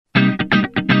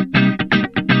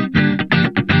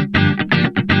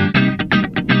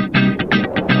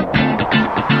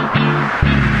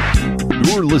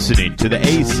listening to the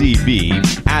ACB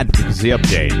Advocacy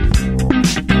Update.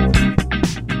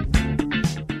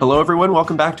 Hello, everyone.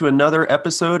 Welcome back to another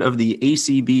episode of the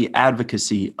ACB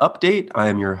Advocacy Update. I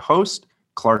am your host,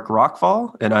 Clark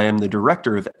Rockfall, and I am the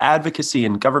Director of Advocacy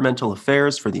and Governmental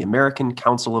Affairs for the American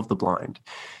Council of the Blind.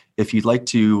 If you'd like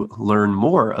to learn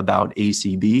more about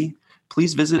ACB,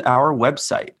 please visit our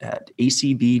website at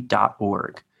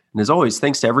acb.org. And as always,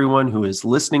 thanks to everyone who is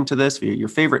listening to this via your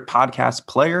favorite podcast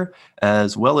player,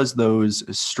 as well as those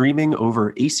streaming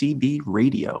over ACB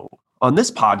Radio. On this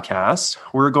podcast,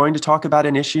 we're going to talk about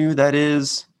an issue that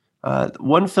is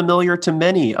one familiar to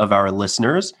many of our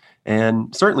listeners,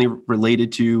 and certainly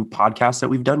related to podcasts that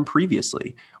we've done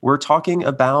previously. We're talking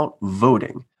about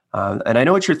voting. And I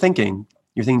know what you're thinking.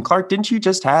 You're thinking, Clark, didn't you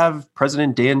just have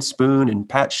President Dan Spoon and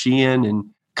Pat Sheehan and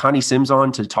Connie Sims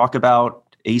on to talk about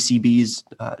ACB's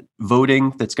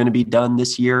voting that's going to be done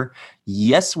this year?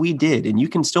 Yes, we did. And you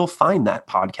can still find that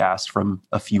podcast from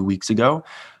a few weeks ago.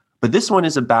 But this one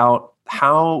is about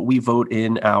how we vote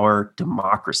in our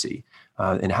democracy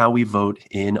and how we vote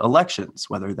in elections,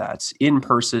 whether that's in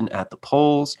person at the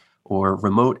polls or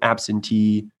remote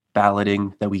absentee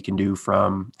balloting that we can do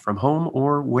from home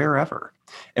or wherever.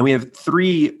 And we have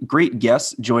three great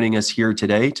guests joining us here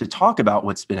today to talk about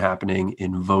what's been happening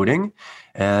in voting.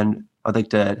 And I'd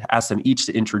like to ask them each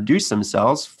to introduce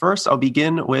themselves. First, I'll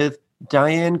begin with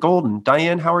Diane Golden.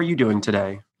 Diane, how are you doing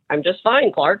today? I'm just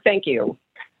fine, Clark. Thank you.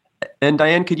 And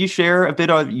Diane, could you share a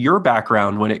bit of your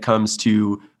background when it comes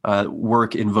to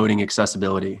work in voting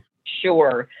accessibility?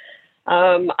 Sure.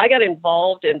 I got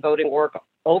involved in voting work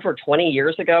over 20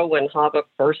 years ago when HAVA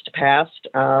first passed,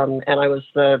 and I was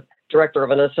the director of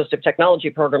an assistive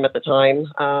technology program at the time,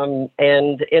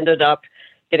 and ended up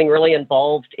getting really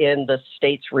involved in the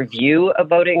state's review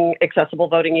of accessible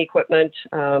voting equipment,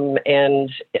 and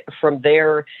from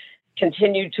there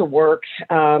continued to work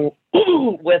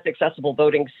with accessible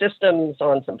voting systems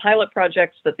on some pilot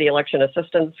projects that the Election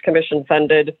Assistance Commission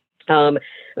funded. And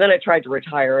then I tried to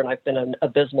retire, and I've been an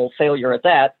abysmal failure at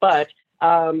that. But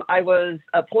I was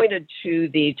appointed to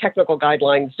the Technical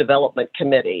Guidelines Development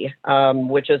Committee,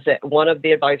 which is one of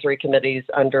the advisory committees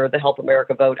under the Help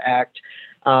America Vote Act.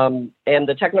 And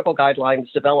the Technical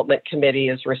Guidelines Development Committee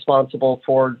is responsible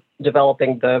for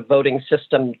developing the voting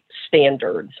system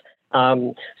standards.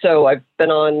 So I've been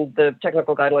on the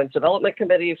Technical Guidelines Development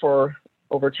Committee for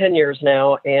over 10 years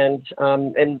now, and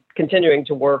continuing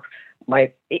to work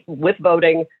with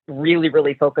voting,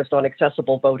 really focused on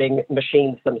accessible voting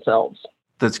machines themselves.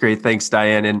 That's great. Thanks,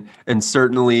 Diane. And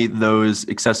certainly those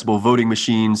accessible voting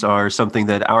machines are something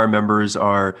that our members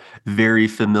are very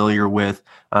familiar with.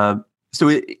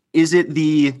 So is it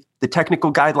the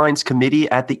Technical Guidelines Committee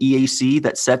at the EAC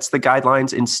that sets the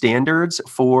guidelines and standards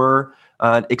for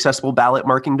accessible ballot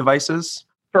marking devices?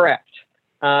 Correct.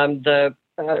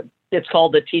 It's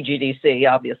called the TGDC,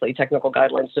 obviously, Technical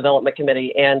Guidelines Development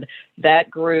Committee, and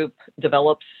that group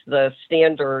develops the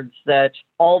standards that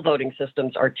all voting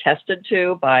systems are tested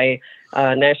to by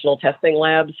national testing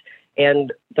labs,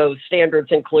 and those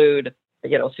standards include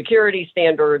security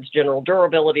standards, general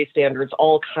durability standards,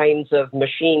 all kinds of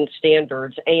machine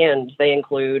standards, and they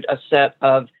include a set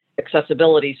of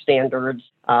accessibility standards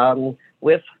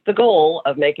with the goal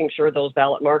of making sure those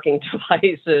ballot marking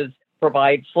devices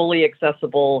provide fully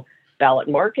accessible ballot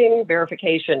marking,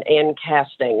 verification, and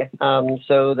casting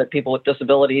so that people with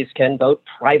disabilities can vote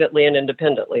privately and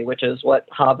independently, which is what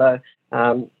HAVA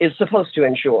is supposed to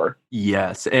ensure.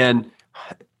 Yes. And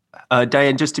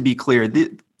Diane, just to be clear,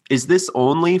 is this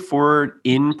only for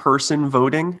in-person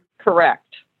voting?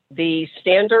 Correct. The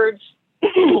standards,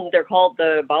 they're called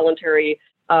the Voluntary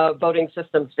Voting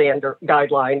System Standard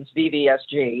Guidelines,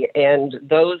 VVSG, and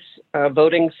those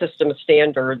voting system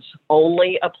standards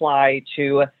only apply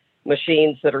to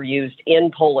machines that are used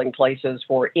in polling places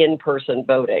for in-person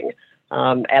voting.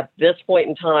 At this point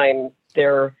in time,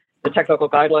 the Technical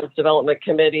Guidelines Development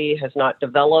Committee has not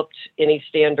developed any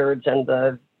standards, and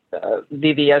the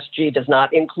VVSG does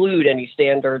not include any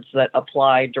standards that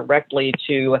apply directly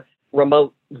to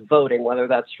remote voting, whether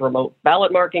that's remote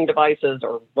ballot marking devices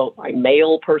or vote by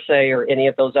mail per se, or any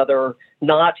of those other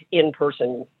not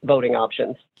in-person voting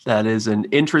options. That is an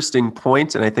interesting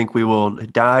point, and I think we will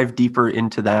dive deeper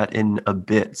into that in a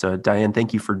bit. So Diane,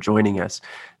 thank you for joining us.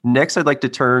 Next, I'd like to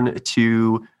turn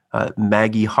to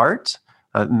Maggie Hart.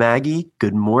 Maggie,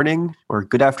 good morning or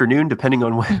good afternoon, depending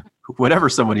on whenever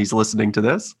somebody's listening to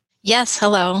this. Yes,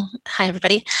 hello. Hi,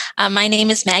 everybody. My name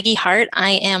is Maggie Hart.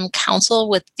 I am counsel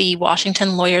with the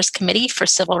Washington Lawyers Committee for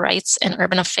Civil Rights and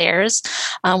Urban Affairs,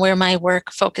 where my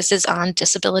work focuses on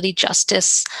disability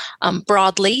justice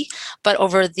broadly. But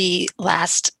over the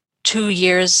last 2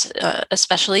 years,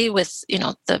 especially with,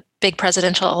 the big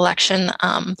presidential election,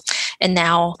 and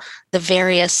now the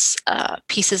various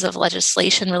pieces of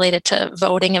legislation related to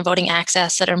voting and voting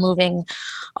access that are moving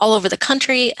all over the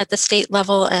country at the state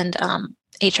level, and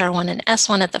HR 1 and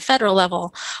S1 at the federal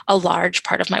level, a large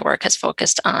part of my work has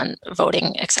focused on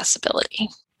voting accessibility.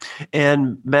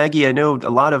 And Maggie, I know a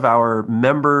lot of our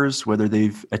members, whether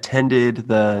they've attended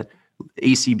the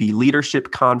ACB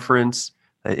Leadership Conference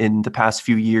in the past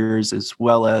few years, as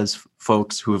well as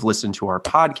folks who have listened to our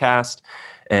podcast,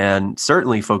 and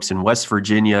certainly folks in West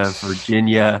Virginia,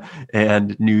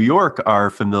 and New York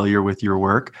are familiar with your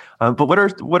work. But what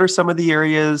are some of the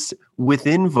areas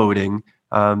within voting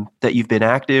that you've been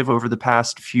active over the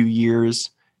past few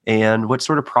years, and what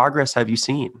sort of progress have you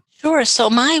seen? Sure. So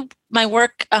my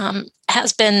work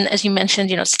has been, as you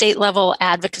mentioned, state level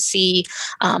advocacy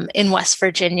in West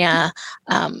Virginia,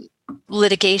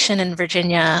 litigation in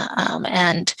Virginia,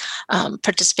 and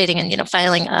participating in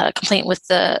filing a complaint with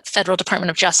the Federal Department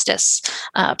of Justice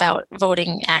about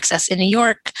voting access in New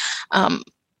York.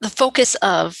 The focus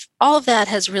of all of that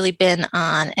has really been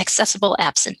on accessible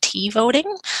absentee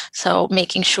voting. So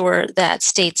making sure that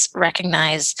states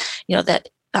recognize, that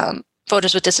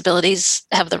voters with disabilities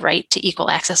have the right to equal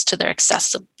access to their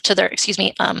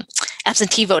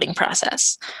absentee voting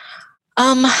process.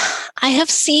 I have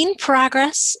seen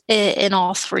progress in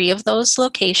all three of those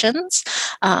locations.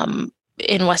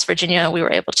 In West Virginia, we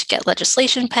were able to get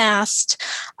legislation passed.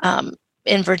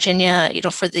 In Virginia,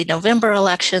 for the November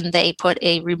election, they put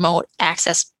a remote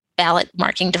access ballot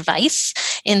marking device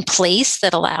in place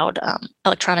that allowed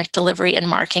electronic delivery and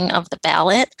marking of the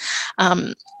ballot.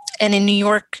 And in New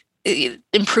York,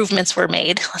 improvements were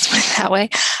made, let's put it that way.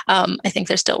 I think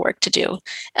there's still work to do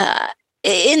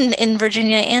in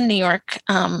Virginia and New York,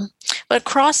 but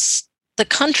across the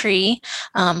country,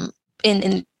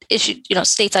 in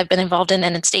states I've been involved in,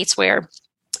 and in states where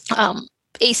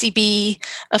ACB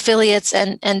affiliates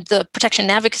and the protection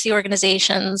and advocacy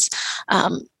organizations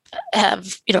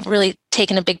have really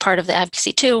taken a big part of the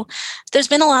advocacy too. There's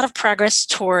been a lot of progress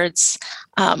towards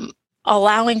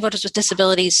allowing voters with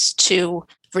disabilities to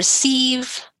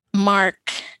receive,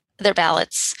 mark their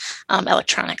ballots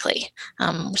electronically.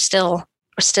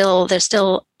 There's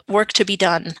still work to be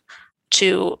done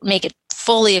to make it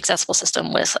fully accessible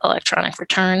system with electronic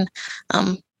return.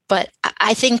 But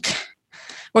I think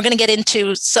we're going to get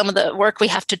into some of the work we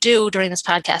have to do during this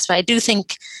podcast. But I do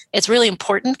think it's really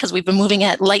important, because we've been moving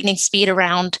at lightning speed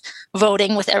around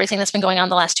voting with everything that's been going on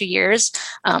the last 2 years,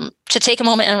 to take a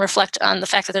moment and reflect on the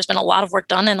fact that there's been a lot of work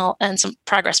done and some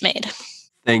progress made.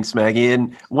 Thanks, Maggie.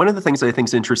 And one of the things that I think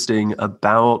is interesting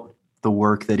about the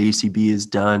work that ACB has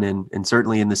done, and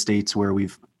certainly in the states where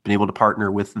we've been able to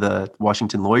partner with the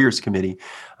Washington Lawyers Committee,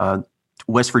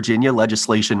 West Virginia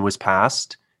legislation was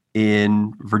passed.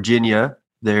 In Virginia,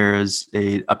 there's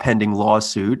a pending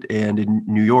lawsuit, and in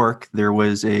New York, there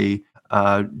was a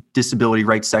disability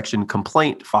rights section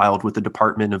complaint filed with the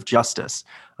Department of Justice.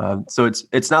 So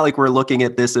it's not like we're looking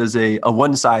at this as a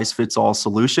one-size-fits-all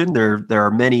solution. There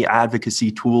are many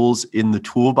advocacy tools in the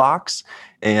toolbox,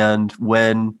 and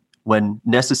when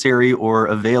necessary or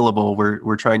available,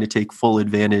 we're trying to take full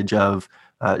advantage of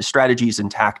strategies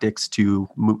and tactics to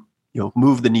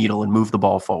move the needle and move the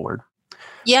ball forward.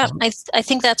 Yeah, I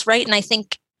think that's right. And I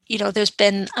think, there's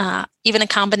been even a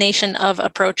combination of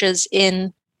approaches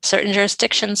in certain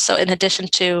jurisdictions. So in addition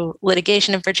to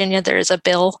litigation in Virginia, there is a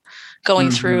bill going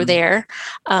through there.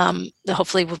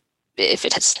 Hopefully, if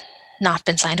it has not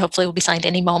been signed, hopefully will be signed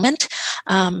any moment.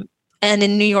 And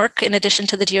in New York, in addition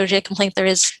to the DOJ complaint, there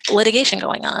is litigation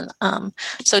going on.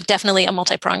 So definitely a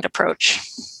multi-pronged approach.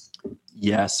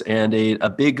 Yes, and a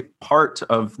big part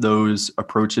of those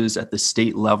approaches at the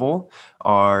state level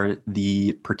are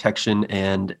the protection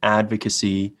and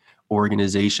advocacy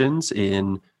organizations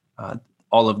in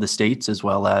all of the states, as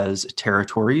well as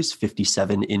territories,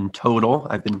 57 in total.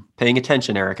 I've been paying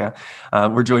attention, Erica.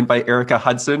 We're joined by Erica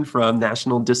Hudson from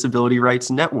National Disability Rights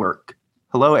Network.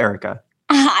 Hello, Erica.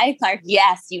 Hi, Clark.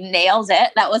 Yes, you nailed it.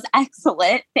 That was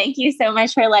excellent. Thank you so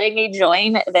much for letting me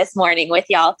join this morning with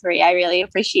y'all three. I really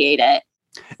appreciate it.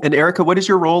 And Erica, what is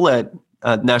your role at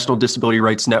National Disability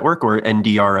Rights Network, or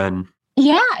NDRN?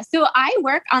 Yeah, so I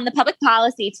work on the public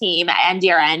policy team at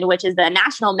NDRN, which is the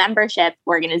national membership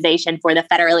organization for the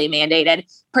federally mandated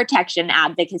protection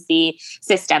advocacy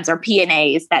systems, or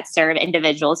P&As, that serve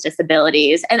individuals with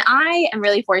disabilities. And I am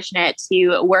really fortunate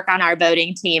to work on our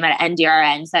voting team at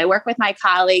NDRN. So I work with my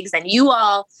colleagues and you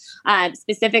all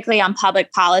specifically on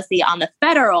public policy on the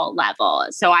federal level.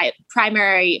 So I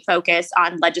primary focus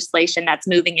on legislation that's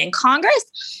moving in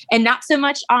Congress and not so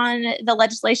much on the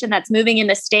legislation that's moving in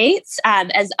the states.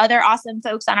 as other awesome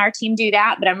folks on our team do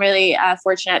that. But I'm really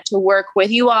fortunate to work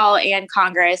with you all and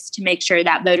Congress to make sure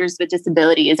that voters with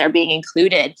disabilities are being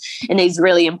included in these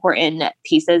really important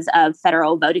pieces of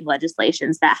federal voting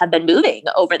legislations that have been moving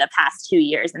over the past 2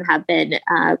 years and have been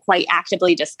quite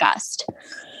actively discussed.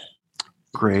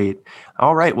 Great.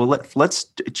 All right. Well, let's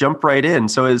jump right in.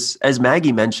 So as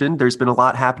Maggie mentioned, there's been a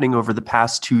lot happening over the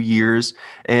past 2 years.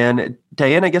 And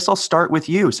Diane, I guess I'll start with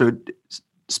you. So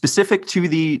specific to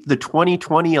the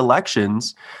 2020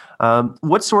 elections,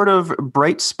 what sort of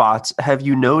bright spots have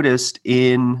you noticed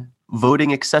in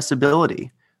voting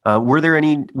accessibility? Were there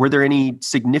any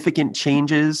significant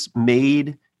changes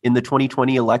made in the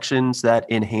 2020 elections that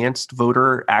enhanced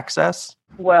voter access?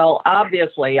 Well,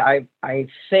 obviously, I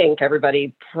think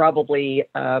everybody probably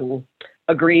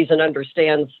agrees and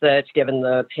understands that given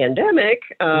the pandemic,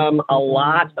 a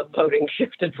lot of voting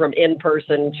shifted from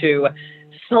in-person to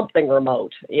something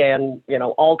remote, and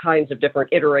all kinds of different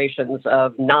iterations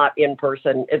of not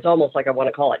in-person. It's almost like I want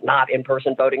to call it not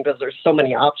in-person voting because there's so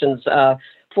many options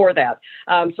for that.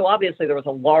 So obviously there was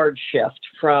a large shift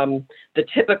from the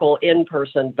typical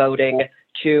in-person voting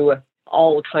to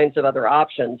all kinds of other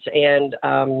options. And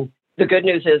the good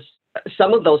news is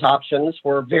some of those options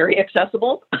were very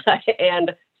accessible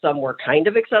and some were kind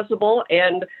of accessible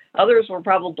and others were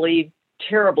probably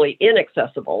terribly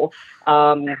inaccessible.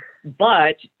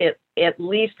 But at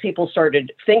least people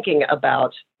started thinking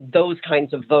about those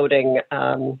kinds of voting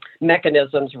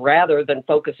mechanisms rather than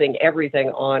focusing everything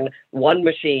on one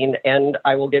machine. And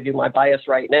I will give you my bias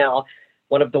right now.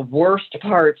 One of the worst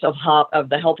parts of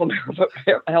the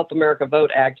Help America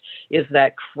Vote Act is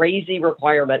that crazy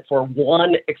requirement for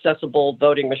one accessible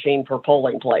voting machine per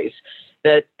polling place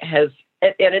that has,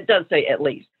 and it does say at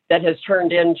least, that has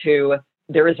turned into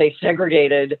there is a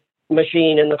segregated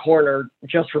machine in the corner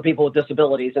just for people with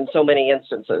disabilities in so many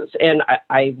instances. And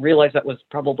I realize that was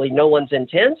probably no one's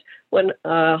intent when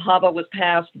HAVA was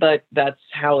passed, but that's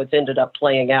how it's ended up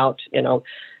playing out,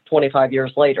 25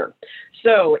 years later.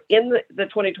 So in the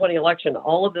 2020 election,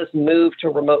 all of this move to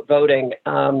remote voting,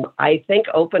 I think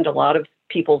opened a lot of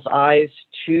people's eyes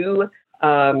to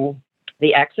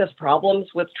the access problems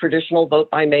with traditional vote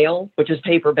by mail, which is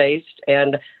paper-based.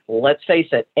 And let's face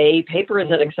it, A, paper is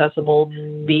inaccessible.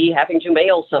 B, having to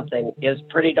mail something is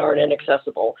pretty darn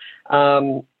inaccessible.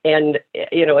 And,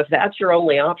 if that's your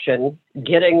only option,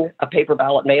 getting a paper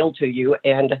ballot mailed to you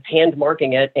and hand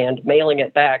marking it and mailing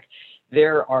it back,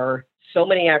 there are so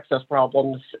many access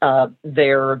problems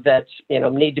there that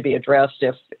need to be addressed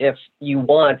if you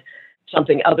want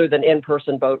something other than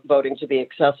in-person voting to be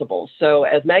accessible. So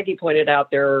as Maggie pointed out,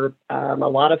 there a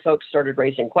lot of folks started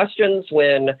raising questions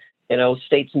when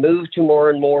states moved to more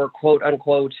and more quote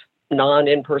unquote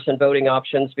non-in-person voting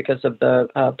options because of the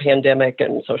pandemic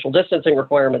and social distancing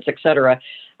requirements, et cetera.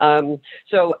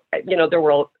 So there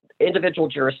were individual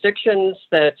jurisdictions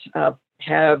that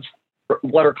have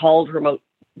what are called remote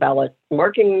ballot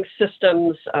marking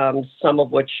systems, some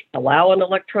of which allow an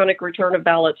electronic return of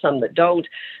ballots, some that don't.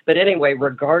 But anyway,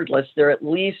 regardless, there at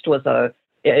least was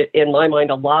in my mind,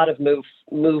 a lot of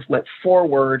movement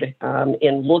forward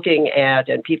in looking at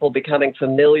and people becoming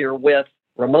familiar with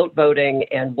remote voting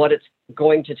and what it's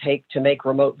going to take to make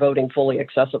remote voting fully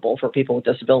accessible for people with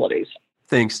disabilities.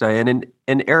 Thanks, Diane.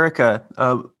 And Erica,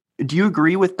 do you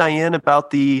agree with Diane about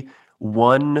the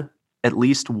at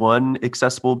least one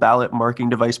accessible ballot marking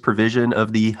device provision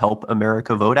of the Help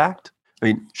America Vote Act? I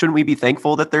mean, shouldn't we be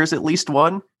thankful that there's at least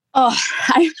one? Oh,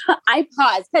 I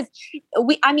pause because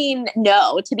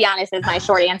no, to be honest, is my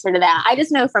short answer to that. I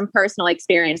just know from personal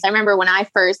experience. I remember when I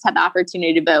first had the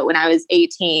opportunity to vote when I was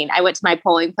 18, I went to my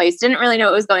polling place, didn't really know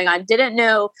what was going on, didn't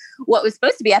know what was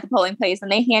supposed to be at the polling place.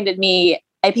 And they handed me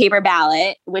a paper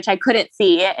ballot, which I couldn't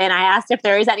see. And I asked if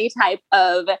there was any type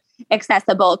of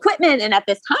accessible equipment. And at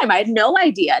this time, I had no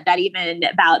idea that even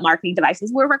ballot marking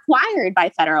devices were required by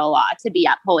federal law to be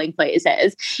at polling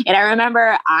places. And I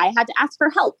remember I had to ask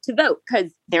for help to vote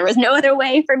because there was no other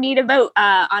way for me to vote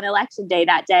on election day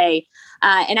that day.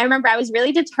 And I remember I was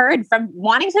really deterred from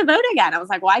wanting to vote again. I was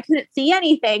like, well, I couldn't see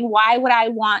anything. Why would I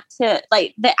want to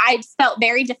I just felt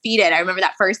very defeated. I remember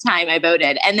that first time I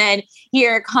voted. And then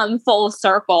here come full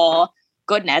circle.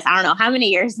 Goodness, I don't know how many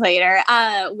years later,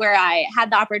 where I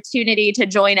had the opportunity to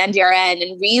join NDRN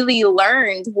and really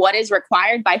learned what is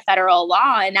required by federal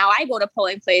law. And now I go to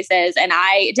polling places and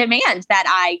I demand that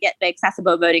I get the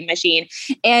accessible voting machine.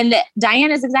 And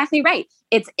Diane is exactly right.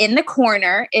 It's in the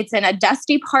corner. It's in a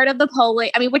dusty part of the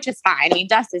polling. Which is fine.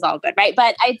 Dust is all good, right?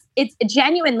 But it's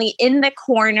genuinely in the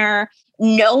corner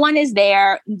no one is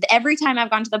there. Every time I've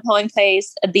gone to the polling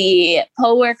place, the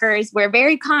poll workers were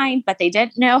very kind, but they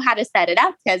didn't know how to set it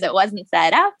up because it wasn't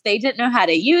set up. They didn't know how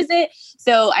to use it.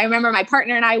 So I remember my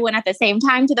partner and I went at the same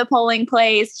time to the polling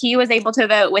place. He was able to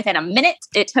vote within a minute.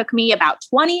 It took me about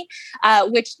 20,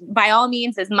 which by all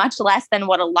means is much less than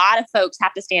what a lot of folks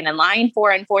have to stand in line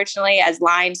for, unfortunately, as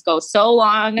lines go so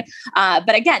long.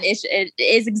 But again, it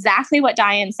is exactly what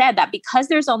Diane said, that because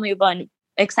there's only one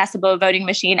accessible voting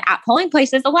machine at polling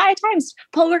places, a lot of times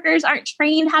poll workers aren't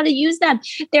trained how to use them.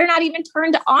 They're not even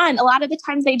turned on. A lot of the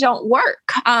times they don't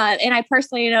work. And I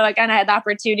personally, again, I had the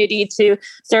opportunity to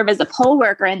serve as a poll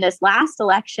worker in this last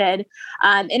election.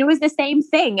 And it was the same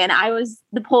thing. And I was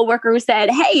the poll worker who said,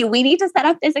 hey, we need to set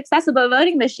up this accessible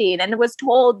voting machine. And was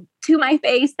told to my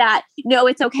face that, no,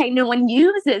 it's okay. No one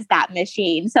uses that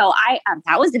machine. So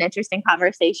that was an interesting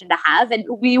conversation to have. And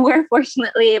we were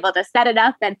fortunately able to set it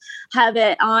up and have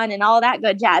it on and all that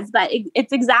good jazz. But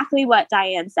it's exactly what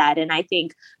Diane said. And I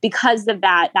think because of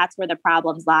that, that's where the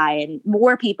problems lie. And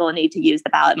more people need to use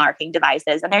the ballot marking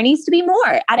devices. And there needs to be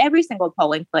more at every single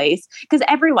polling place because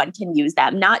everyone can use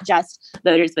them, not just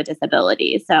voters with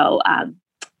disabilities. So,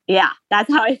 yeah, that's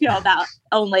how I feel about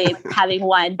only having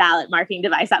one ballot marking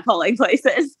device at polling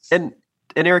places. And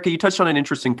Erica, you touched on an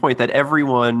interesting point that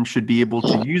everyone should be able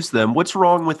to use them. What's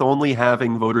wrong with only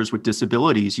having voters with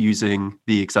disabilities using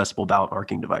the accessible ballot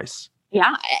marking device?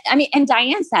 Yeah, I mean, and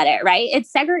Diane said it, right? It's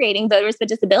segregating voters with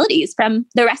disabilities from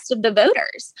the rest of the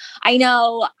voters. I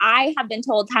know I have been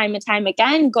told time and time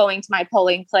again, going to my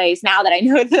polling place, now that I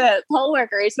know the poll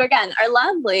workers, who again are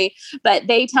lovely, but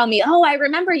they tell me, oh, I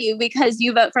remember you because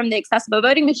you vote from the accessible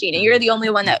voting machine and you're the only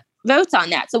one that votes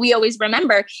on that. So we always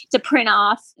remember to print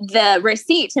off the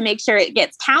receipt to make sure it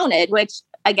gets counted, which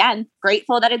again,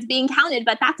 grateful that it's being counted,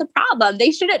 but that's a problem. They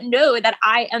shouldn't know that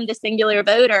I am the singular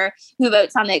voter who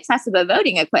votes on the accessible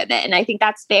voting equipment. And I think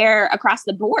that's fair across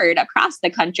the board, across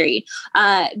the country,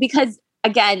 because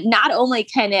again, not only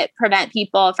can it prevent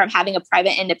people from having a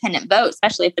private independent vote,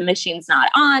 especially if the machine's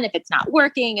not on, if it's not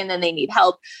working, and then they need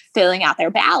help filling out their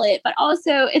ballot, but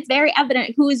also it's very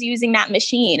evident who's using that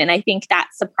machine. And I think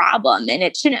that's a problem. And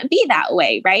it shouldn't be that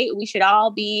way, right? We should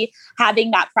all be having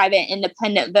that private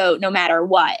independent vote no matter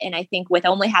what. And I think with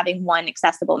only having one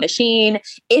accessible machine,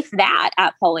 if that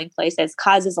at polling places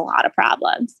causes a lot of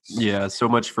problems. Yeah, so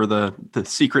much for the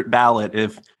secret ballot.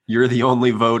 If you're the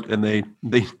only vote and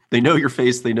they know your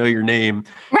face, they know your name.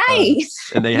 Right.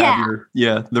 And they have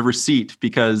the receipt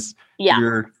because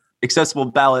your accessible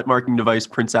ballot marking device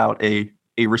prints out a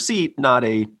receipt, not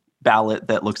a ballot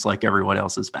that looks like everyone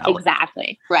else's ballot.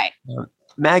 Exactly. Right.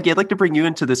 Maggie, I'd like to bring you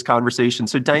into this conversation.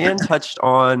 So Diane touched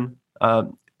on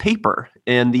paper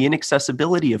and the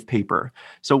inaccessibility of paper.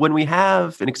 So when we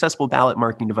have an accessible ballot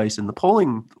marking device in the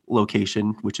polling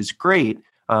location, which is great,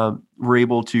 we're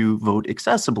able to vote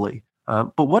accessibly.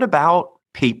 But what about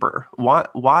paper?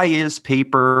 Why is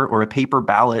paper or a paper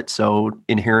ballot so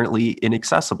inherently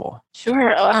inaccessible?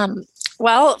 Sure.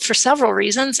 Well, for several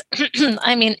reasons.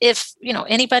 I mean, if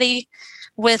anybody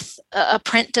with a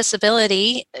print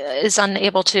disability is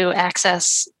unable to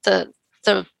access the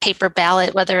paper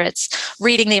ballot, whether it's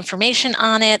reading the information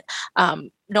on it,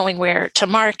 knowing where to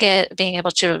mark it, being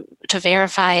able to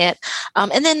verify it.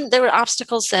 And then there were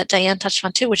obstacles that Diane touched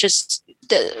on too, which is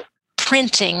the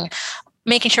printing,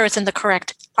 making sure it's in the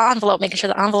correct envelope, making sure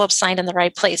the envelope's signed in the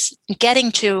right place,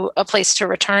 getting to a place to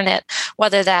return it,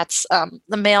 whether that's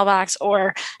the mailbox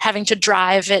or having to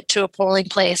drive it to a polling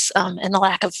place, and the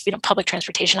lack of public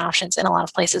transportation options in a lot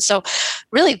of places. So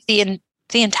really the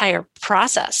entire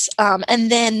process. And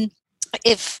then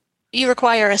if you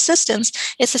require assistance,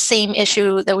 it's the same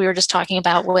issue that we were just talking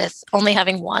about with only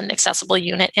having one accessible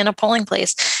unit in a polling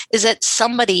place, is that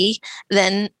somebody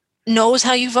then knows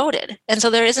how you voted. And so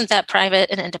there isn't that private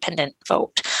and independent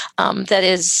vote that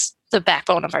is the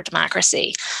backbone of our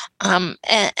democracy.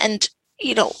 And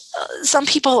some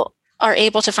people are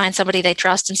able to find somebody they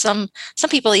trust, and some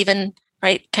people even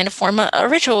kind of form a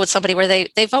ritual with somebody where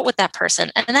they vote with that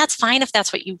person. And that's fine if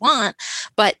that's what you want.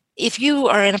 But if you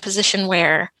are in a position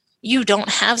where you don't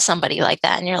have somebody like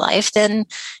that in your life, then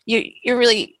you're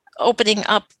really opening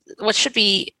up what should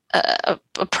be a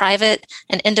private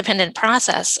and independent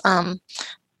process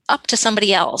up to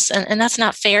somebody else. And that's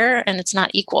not fair, and it's not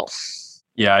equal.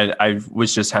 Yeah, I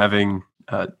was just having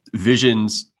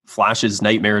visions, flashes,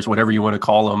 nightmares, whatever you want to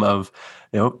call them, of,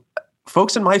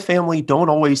 folks in my family don't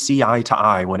always see eye to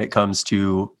eye when it comes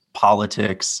to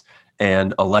politics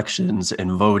and elections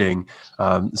and voting.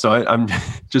 So I'm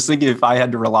just thinking, if I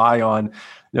had to rely on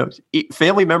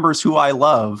family members who I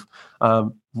love,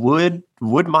 would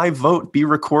my vote be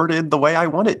recorded the way I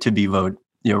want it to be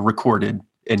recorded?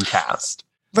 and cast.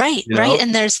 Right, You know? right.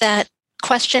 And there's that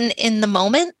question in the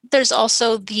moment. There's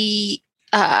also the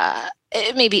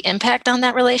maybe impact on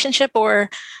that relationship, or,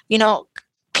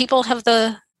 people have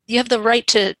you have the right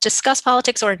to discuss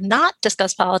politics or not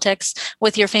discuss politics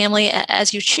with your family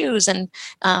as you choose. And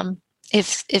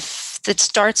if it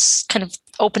starts kind of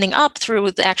opening up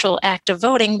through the actual act of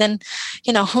voting, then,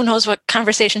 who knows what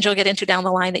conversations you'll get into down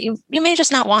the line that you may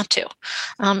just not want to.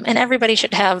 And everybody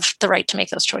should have the right to make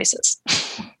those choices.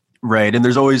 Right. And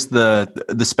there's always the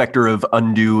specter of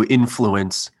undue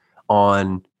influence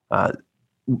on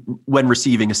when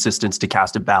receiving assistance to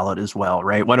cast a ballot as well,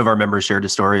 right? One of our members shared a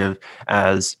story of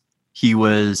as he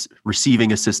was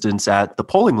receiving assistance at the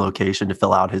polling location to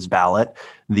fill out his ballot,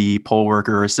 the poll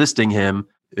worker assisting him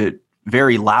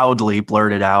very loudly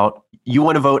blurted out, "You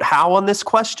want to vote how on this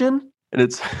question?" And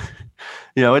it's,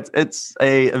 it's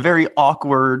a very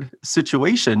awkward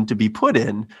situation to be put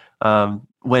in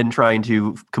when trying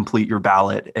to complete your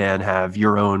ballot and have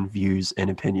your own views and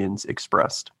opinions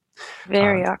expressed.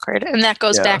 Very awkward. And that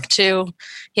goes back to,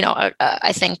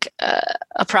 I think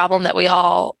a problem that we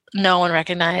all know and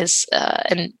recognize,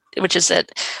 and which is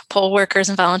that poll workers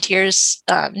and volunteers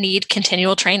need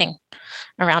continual training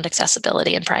around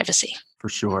accessibility and privacy. For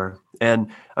sure.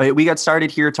 And we got started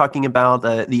here talking about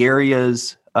the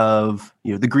areas of,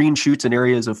 the green shoots and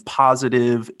areas of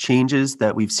positive changes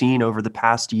that we've seen over the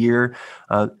past year.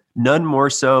 None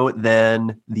more so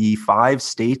than the 5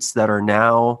 states that are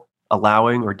now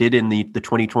allowing, or did in the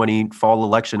 2020 fall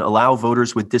election, allow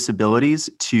voters with disabilities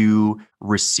to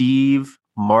receive,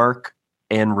 mark,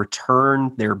 and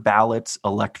return their ballots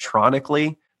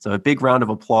electronically. So a big round of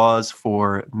applause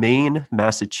for Maine,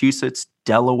 Massachusetts,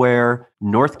 Delaware,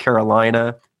 North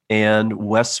Carolina, and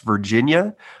West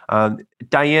Virginia.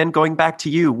 Diane, going back to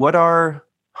you,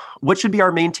 what should be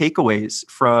our main takeaways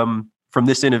from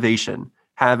this innovation?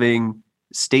 Having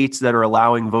states that are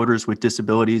allowing voters with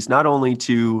disabilities not only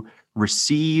to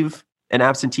receive an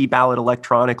absentee ballot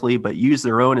electronically, but use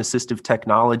their own assistive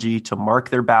technology to mark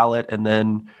their ballot and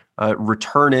then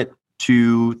return it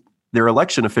to their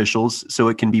election officials so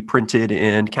it can be printed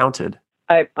and counted.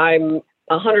 I'm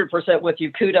 100% with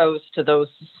you. Kudos to those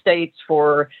states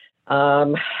for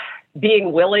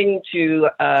being willing to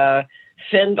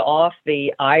fend off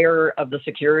the ire of the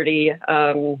security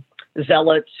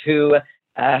zealots who,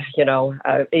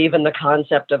 even the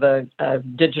concept of a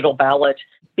digital ballot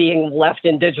being left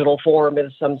in digital form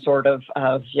is some sort of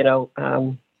a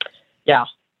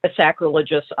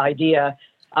sacrilegious idea.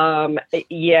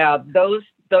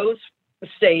 Those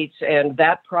states and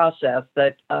that process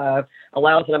that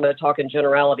allows, and I'm going to talk in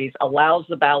generalities, allows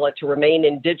the ballot to remain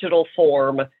in digital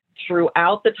form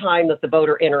throughout the time that the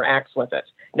voter interacts with it.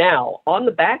 Now, on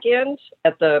the back end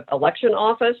at the election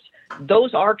office,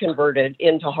 those are converted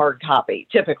into hard copy,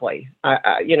 typically.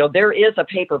 There is a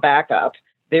paper backup.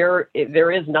 There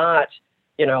is not,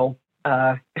 it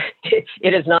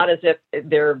is not as if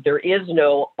there is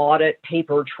no audit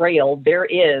paper trail.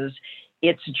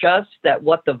 It's just that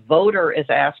what the voter is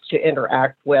asked to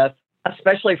interact with,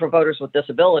 especially for voters with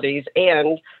disabilities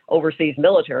and overseas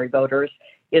military voters,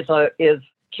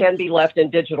 can be left in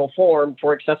digital form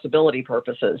for accessibility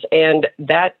purposes. And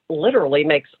that literally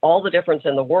makes all the difference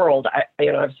in the world.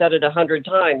 I've said it 100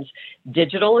 times.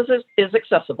 Digital is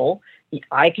accessible.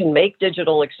 I can make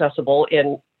digital accessible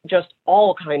in just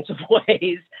all kinds of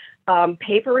ways.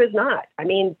 Paper is not.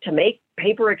 To make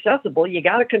paper accessible, you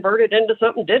got to convert it into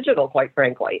something digital, quite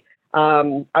frankly.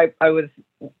 I was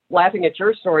laughing at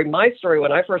your story. My story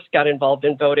when I first got involved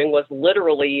in voting was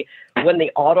literally when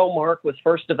the AutoMark was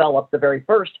first developed, the very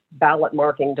first ballot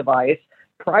marking device.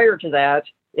 Prior to that,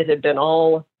 it had been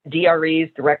all DREs,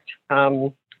 direct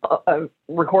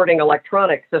recording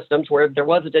electronic systems, where there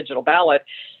was a digital ballot.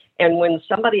 And when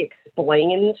somebody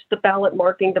explained the ballot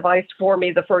marking device for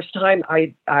me the first time,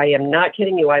 I am not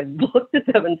kidding you. I looked at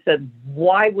them and said,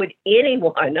 why would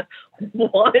anyone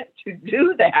want to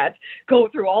do that? Go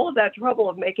through all of that trouble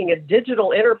of making a digital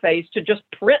interface to just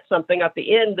print something at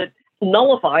the end that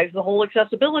nullifies the whole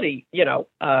accessibility,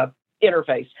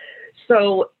 interface.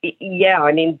 So,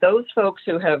 those folks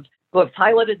who have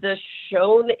piloted this,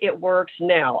 shown it works.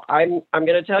 Now, I'm going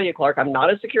to tell you, Clark, I'm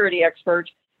not a security expert.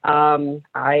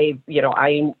 I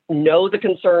know the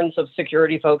concerns of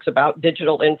security folks about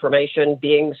digital information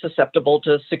being susceptible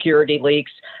to security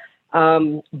leaks.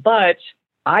 But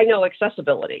I know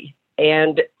accessibility,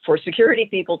 and for security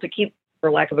people to keep, for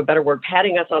lack of a better word,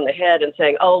 patting us on the head and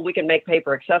saying, oh, we can make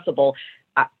paper accessible.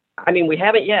 We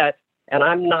haven't yet. And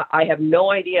I have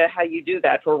no idea how you do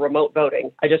that for remote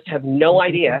voting. I just have no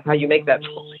idea how you make that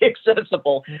fully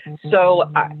accessible.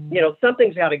 So,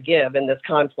 something's got to give in this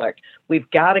conflict. We've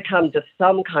got to come to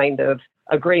some kind of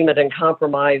agreement and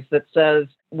compromise that says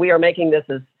we are making this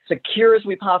as secure as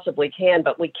we possibly can,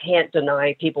 but we can't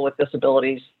deny people with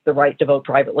disabilities the right to vote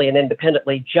privately and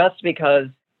independently just because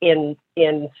in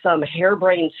some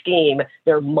harebrained scheme,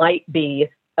 there might be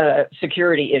a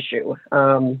security issue.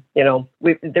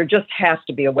 There just has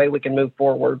to be a way we can move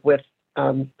forward with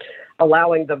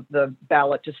allowing the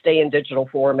ballot to stay in digital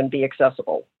form and be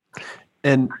accessible.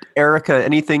 And Erica,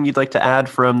 anything you'd like to add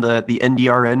from the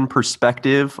NDRN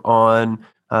perspective on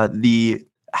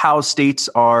how states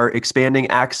are expanding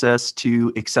access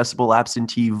to accessible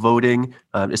absentee voting,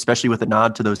 especially with a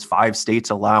nod to those 5 states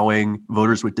allowing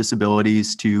voters with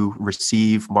disabilities to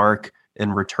receive, mark,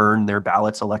 and return their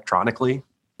ballots electronically?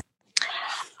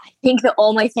 I think the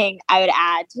only thing I would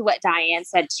add to what Diane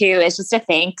said too is just to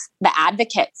thank the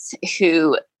advocates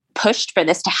who pushed for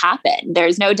this to happen.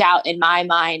 There's no doubt in my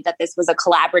mind that this was a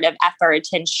collaborative effort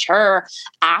to ensure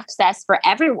access for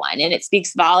everyone. And it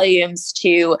speaks volumes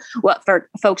to what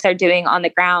folks are doing on the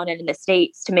ground and in the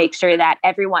states to make sure that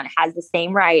everyone has the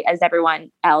same right as everyone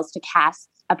else to cast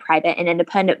a private and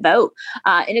independent vote.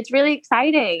 And it's really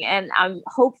exciting. And I'm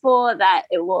hopeful that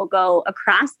it will go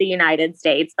across the United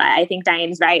States. But I think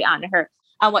Diane's right on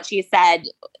what she said,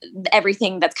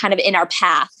 everything that's kind of in our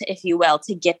path, if you will,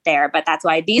 to get there. But that's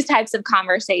why these types of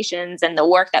conversations and the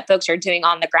work that folks are doing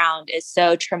on the ground is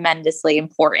so tremendously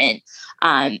important.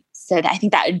 So I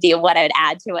think that would be what I would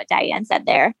add to what Diane said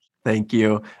there. Thank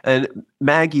you. And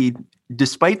Maggie,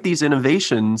 despite these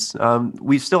innovations,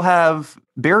 we still have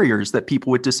barriers that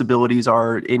people with disabilities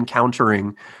are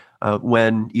encountering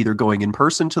when either going in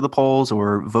person to the polls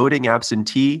or voting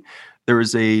absentee. There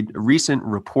was a recent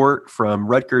report from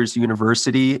Rutgers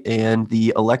University and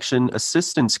the Election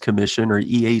Assistance Commission, or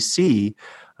EAC,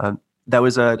 that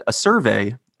was a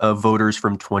survey of voters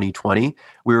from 2020.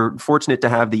 We were fortunate to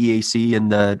have the EAC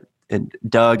and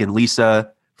Doug and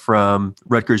Lisa from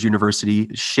Rutgers University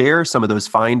share some of those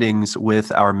findings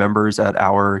with our members at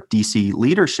our DC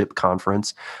Leadership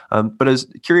Conference. But I was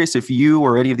curious if you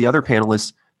or any of the other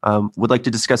panelists would like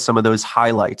to discuss some of those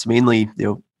highlights, mainly,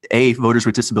 A, voters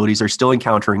with disabilities are still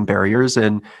encountering barriers,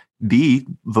 and B,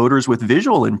 voters with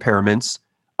visual impairments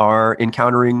are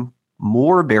encountering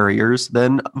more barriers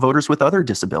than voters with other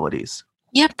disabilities.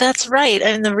 Yep, that's right.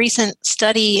 And the recent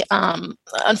study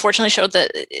unfortunately showed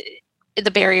that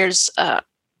the barriers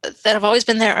that have always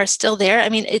been there are still there. I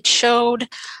mean, it showed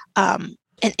an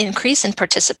increase in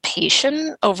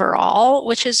participation overall,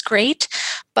 which is great.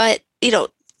 But,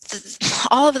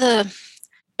 all of the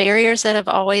barriers that have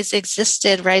always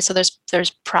existed, right? So there's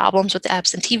problems with the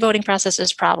absentee voting process,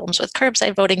 there's problems with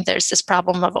curbside voting, there's this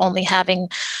problem of only having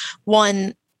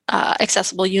one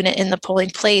accessible unit in the polling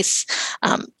place.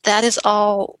 That is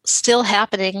all still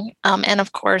happening. And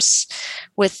of course,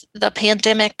 with the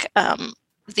pandemic,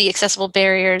 the accessible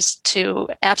barriers to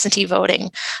absentee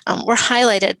voting were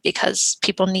highlighted because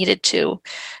people needed to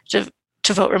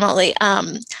vote remotely.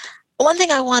 One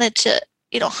thing I wanted to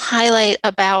highlight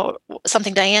about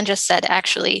something Diane just said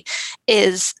actually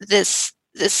is this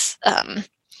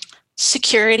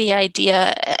security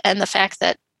idea and the fact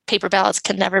that paper ballots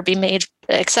can never be made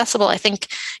accessible. I think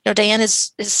Diane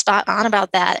is spot on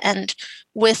about that. And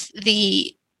with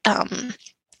the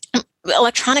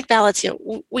electronic ballots,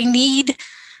 we need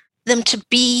them to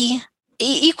be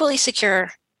equally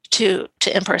secure to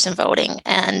in-person voting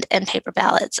and paper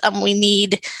ballots. We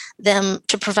need them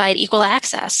to provide equal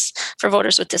access for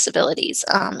voters with disabilities.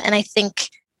 And I think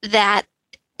that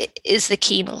is the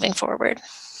key moving forward.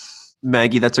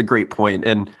 Maggie, that's a great point.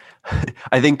 And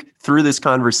I think through this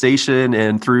conversation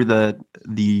and through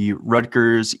the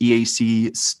Rutgers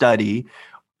EAC study,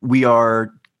 we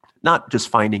are not just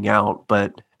finding out,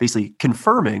 but basically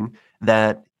confirming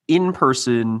that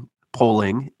in-person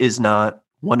polling is not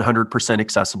 100%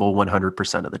 accessible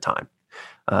 100% of the time.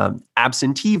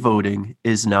 Absentee voting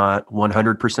is not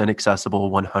 100% accessible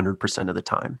 100% of the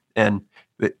time. And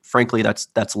frankly,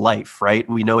 that's life, right?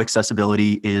 We know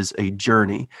accessibility is a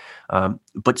journey,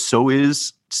 but so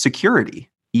is security.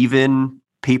 Even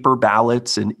paper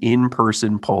ballots and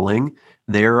in-person polling,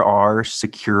 there are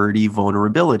security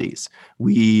vulnerabilities.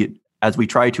 As we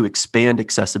try to expand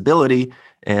accessibility,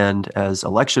 and as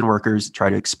election workers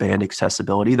try to expand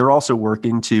accessibility, they're also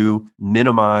working to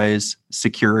minimize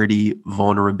security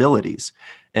vulnerabilities.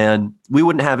 And we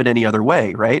wouldn't have it any other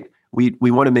way, right? We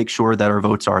want to make sure that our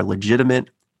votes are legitimate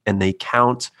and they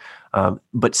count.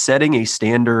 But setting a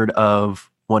standard of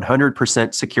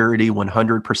 100% security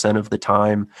 100% of the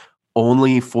time,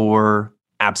 only for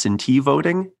absentee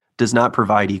voting does not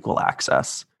provide equal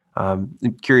access. I'm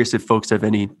curious if folks have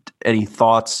any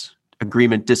thoughts,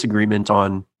 agreement, disagreement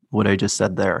on what I just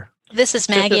said there. This is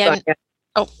Maggie.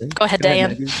 Go ahead,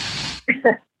 Diane.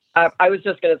 I was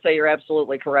just going to say you're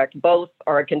absolutely correct. Both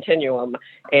are a continuum.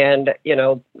 And,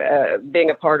 being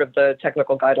a part of the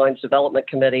Technical Guidelines Development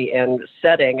Committee and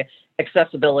setting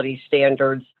accessibility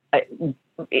standards,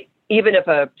 even if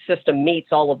a system meets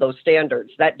all of those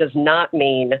standards, that does not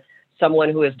mean someone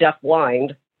who is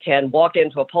deafblind can walk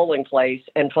into a polling place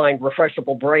and find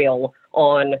refreshable Braille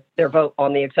on their vote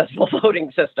on the accessible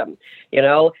voting system.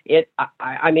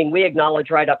 We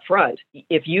acknowledge right up front,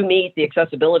 if you meet the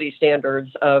accessibility standards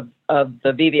of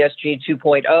the VVSG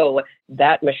 2.0,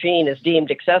 that machine is deemed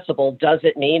accessible. Does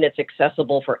it mean it's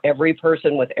accessible for every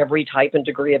person with every type and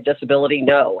degree of disability?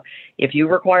 No. If you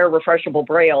require refreshable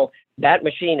Braille, that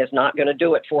machine is not going to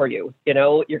do it for you. We're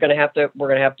going to have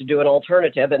to do an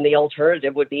alternative, and the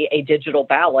alternative would be a digital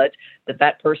ballot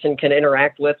that person can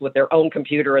interact with their own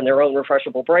computer and their own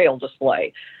refreshable Braille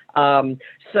display.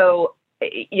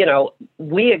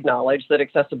 We acknowledge that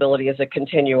accessibility is a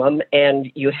continuum, and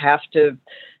you have to,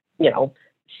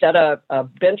 set a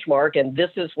benchmark. And this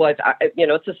is what,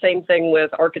 it's the same thing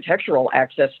with architectural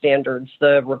access standards.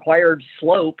 The required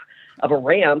slope of a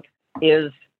ramp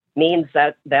means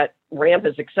that ramp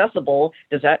is accessible.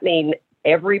 Does that mean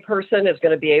every person is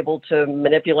going to be able to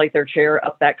manipulate their chair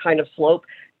up that kind of slope?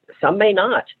 Some may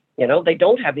not. They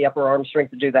don't have the upper arm strength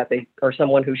to do that. Or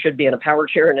someone who should be in a power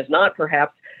chair and is not,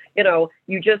 perhaps.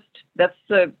 That's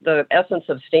the essence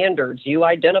of standards. You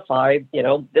identify,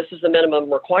 this is the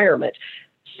minimum requirement.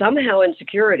 Somehow in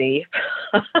security,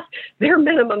 their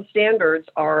minimum standards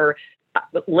are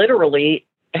literally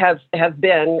have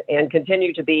been and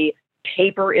continue to be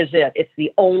paper is it. It's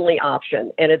the only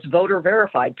option, and it's voter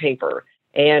verified paper.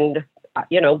 And,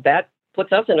 that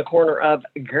puts us in a corner of,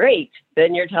 great,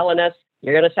 then you're telling us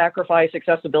you're going to sacrifice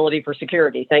accessibility for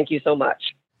security. Thank you so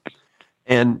much.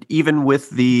 And even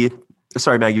with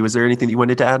sorry, Maggie, was there anything you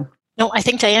wanted to add? No, I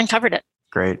think Diane covered it.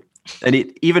 Great. And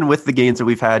even with the gains that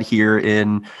we've had here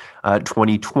in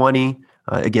 2020,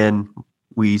 again,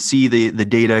 we see the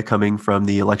data coming from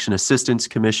the Election Assistance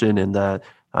Commission and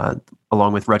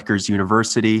along with Rutgers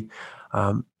University.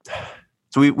 So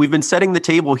we've been setting the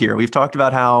table here. We've talked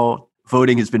about how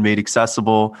voting has been made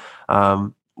accessible,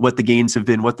 what the gains have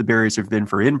been, what the barriers have been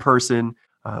for in-person,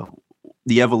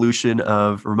 the evolution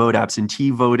of remote absentee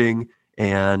voting,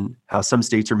 and how some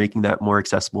states are making that more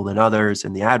accessible than others,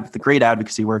 and the great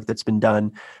advocacy work that's been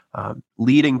done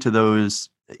leading to those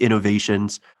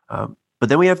innovations. But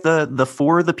then we have the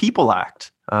For the People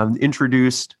Act,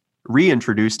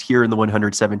 reintroduced here in the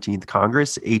 117th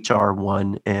Congress, HR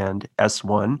 1 and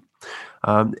S1.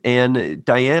 And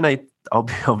Diane,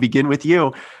 I'll begin with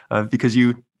you because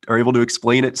you are able to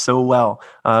explain it so well.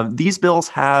 These bills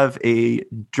have a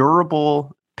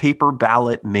durable paper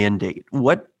ballot mandate.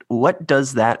 What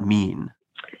does that mean?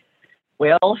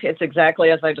 Well, it's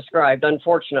exactly as I described,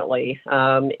 unfortunately.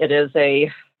 It is a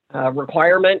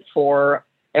requirement for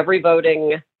every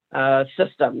voting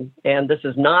system, and this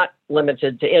is not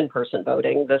limited to in-person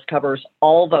voting. This covers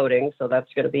all voting, so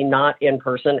that's going to be not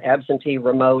in-person, absentee,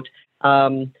 remote.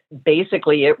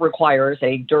 Basically, it requires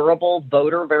a durable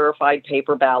voter-verified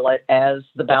paper ballot as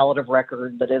the ballot of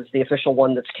record that is the official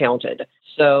one that's counted.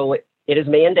 So it is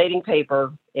mandating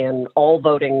paper in all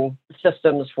voting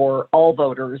systems for all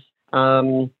voters,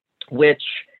 which,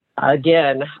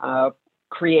 again,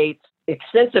 creates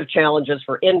extensive challenges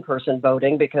for in-person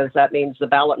voting, because that means the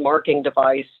ballot marking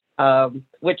device,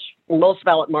 which most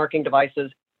ballot marking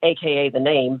devices, aka the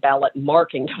name ballot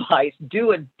marking device,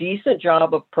 do a decent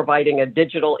job of providing a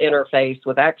digital interface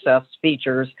with access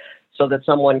features so that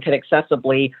someone can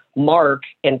accessibly mark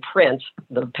and print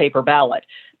the paper ballot.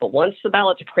 But once the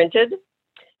ballot's printed,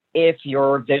 if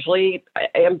you're visually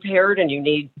impaired and you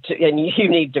need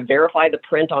to verify the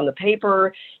print on the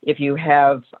paper, if you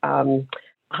have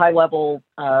high level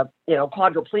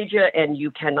quadriplegia and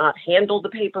you cannot handle the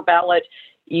paper ballot,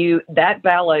 that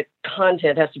ballot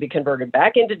content has to be converted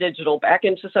back into digital, back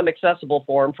into some accessible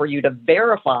form for you to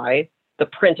verify the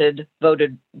printed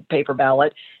voted paper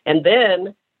ballot. And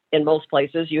then in most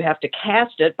places, you have to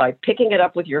cast it by picking it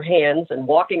up with your hands and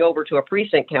walking over to a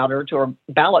precinct counter, to a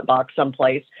ballot box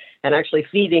someplace, and actually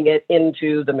feeding it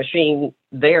into the machine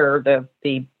there,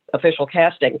 the official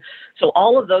casting. So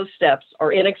all of those steps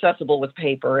are inaccessible with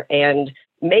paper, and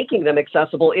making them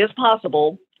accessible is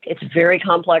possible. It's very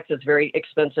complex, it's very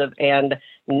expensive, and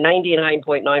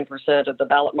 99.9% of the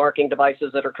ballot marking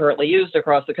devices that are currently used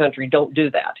across the country don't do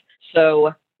that.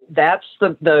 So that's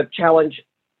the challenge.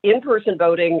 In-person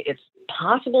voting, it's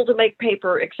possible to make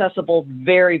paper accessible,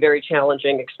 very, very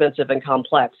challenging, expensive, and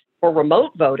complex. For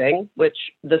remote voting, which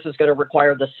this is going to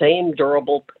require the same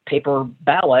durable paper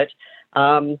ballot,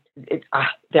 I'm an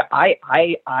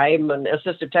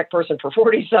assistive tech person for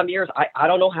 40 some years. I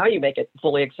don't know how you make it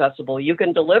fully accessible. You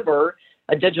can deliver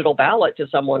a digital ballot to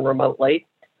someone remotely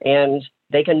and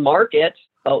they can mark it.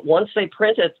 But once they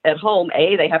print it at home,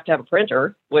 A, they have to have a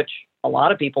printer, which a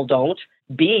lot of people don't.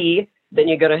 B, then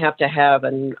you're going to have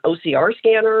an OCR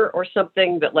scanner or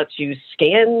something that lets you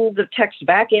scan the text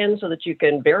back in so that you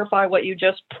can verify what you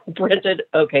just printed.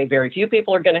 Okay, very few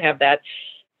people are going to have that.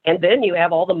 And then you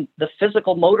have all the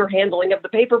physical motor handling of the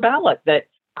paper ballot that,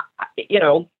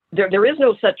 there is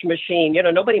no such machine.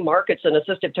 Nobody markets an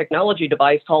assistive technology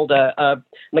device called a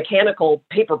mechanical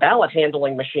paper ballot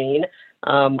handling machine.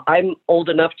 I'm old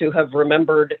enough to have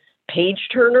remembered page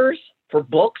turners for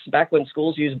books back when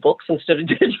schools used books instead of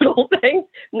digital things.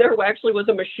 And there actually was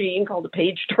a machine called a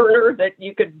page turner that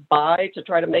you could buy to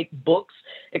try to make books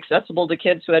accessible to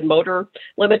kids who had motor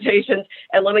limitations.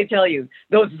 And let me tell you,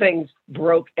 those things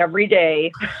broke every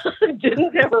day.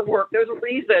 Didn't ever work. There's a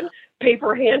reason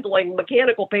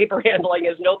mechanical paper handling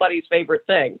is nobody's favorite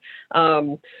thing.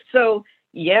 S1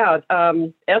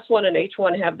 and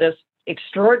H1 have this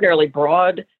extraordinarily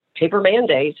broad paper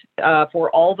mandate for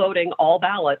all voting, all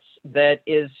ballots that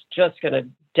is just going to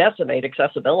decimate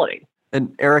accessibility.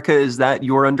 And Erica, is that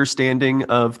your understanding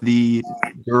of the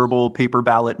durable paper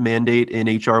ballot mandate in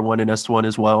HR 1 and S1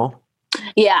 as well?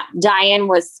 Yeah, Diane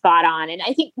was spot on. And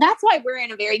I think that's why we're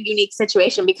in a very unique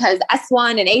situation, because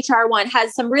S1 and HR1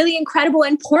 has some really incredible,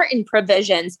 important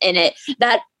provisions in it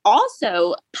that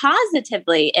also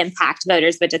positively impact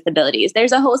voters with disabilities.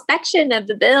 There's a whole section of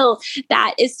the bill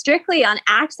that is strictly on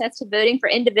access to voting for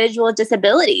individuals with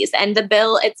disabilities. And the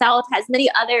bill itself has many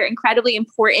other incredibly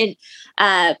important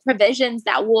provisions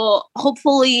that will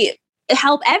hopefully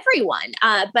help everyone.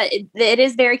 But it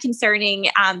is very concerning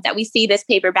that we see this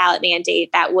paper ballot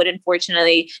mandate that would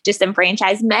unfortunately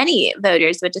disenfranchise many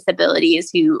voters with disabilities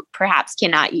who perhaps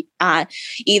cannot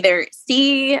either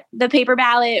see the paper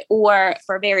ballot or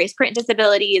for various print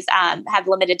disabilities have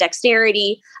limited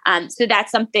dexterity. So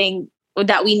that's something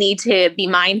that we need to be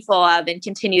mindful of and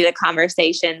continue the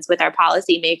conversations with our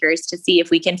policymakers to see if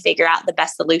we can figure out the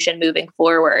best solution moving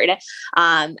forward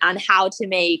on how to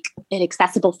make it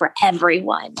accessible for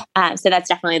everyone. So that's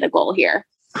definitely the goal here.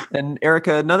 And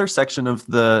Erica, another section of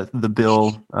the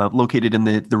bill located in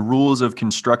the rules of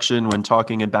construction when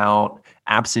talking about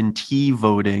absentee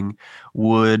voting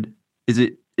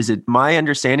is it my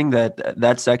understanding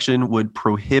that section would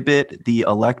prohibit the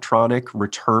electronic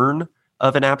return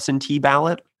of an absentee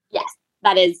ballot? Yes,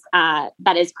 that is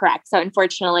correct. So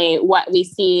unfortunately, what we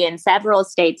see in several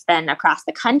states then across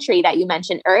the country that you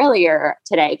mentioned earlier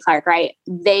today, Clark, right?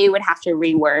 They would have to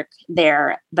rework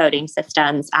their voting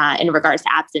systems in regards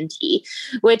to absentee,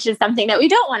 which is something that we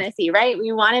don't want to see, right?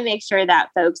 We want to make sure that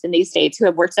folks in these states who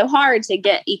have worked so hard to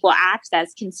get equal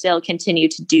access can still continue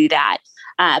to do that.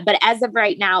 But as of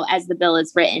right now, as the bill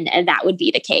is written, that would be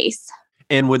the case.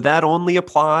 And would that only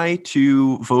apply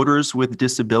to voters with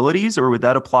disabilities, or would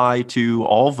that apply to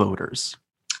all voters?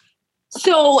 That's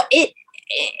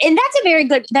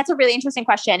a really interesting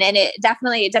question. And it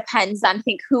definitely depends on, I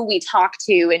think, who we talk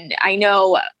to. And I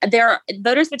know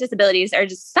voters with disabilities are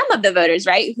just some of the voters,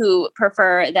 right, who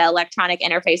prefer the electronic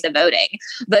interface of voting.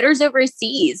 Voters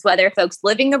overseas, whether folks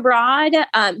living abroad,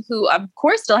 who of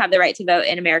course still have the right to vote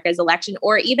in America's election,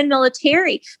 or even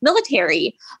military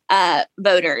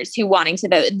voters who wanting to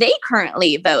vote, they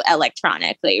currently vote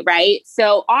electronically, right?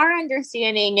 So our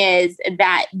understanding is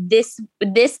that this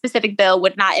specific bill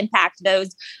would not impact those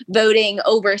voting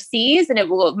overseas, and it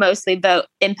will mostly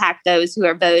impact those who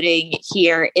are voting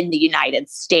here in the United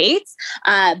States.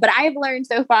 But I've learned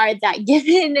so far that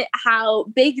given how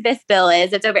big this bill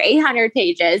is, it's over 800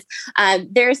 pages,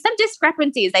 there are some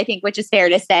discrepancies, I think, which is fair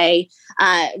to say,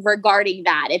 regarding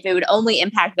that, if it would only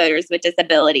impact voters with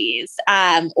disabilities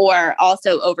or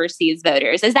also overseas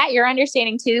voters. Is that your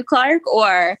understanding too, Clark?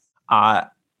 Or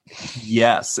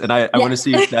yes. And I want to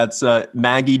see if that's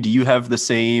Maggie, do you have the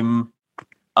same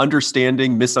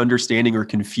understanding, misunderstanding, or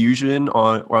confusion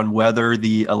on whether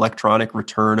the electronic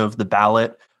return of the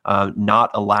ballot,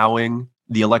 not allowing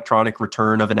the electronic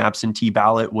return of an absentee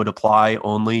ballot would apply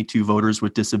only to voters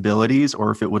with disabilities,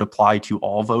 or if it would apply to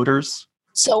all voters?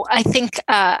 So I think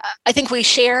we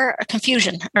share a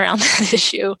confusion around that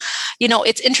issue.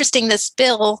 It's interesting. This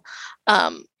bill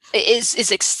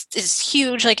is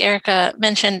huge, like Erica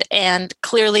mentioned, and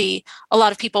clearly a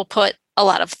lot of people put a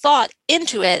lot of thought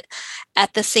into it.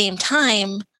 At the same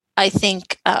time, I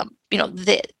think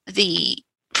the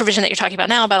provision that you're talking about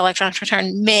now about electronic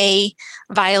return may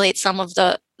violate some of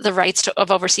the rights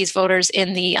of overseas voters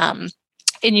in the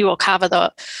in UOCAVA,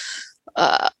 the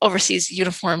Overseas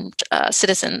Uniformed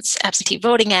Citizens Absentee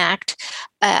Voting Act,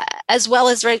 as well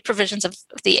as provisions of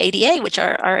the ADA, which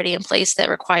are already in place that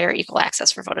require equal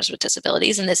access for voters with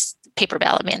disabilities. And this paper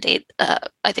ballot mandate,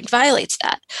 I think, violates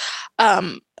that.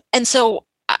 And so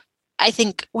I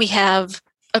think we have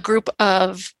a group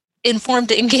of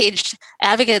informed, engaged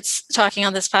advocates talking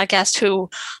on this podcast who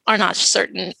are not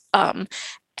certain. And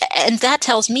that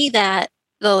tells me that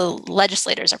the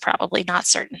legislators are probably not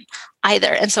certain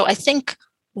either. And so I think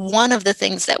one of the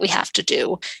things that we have to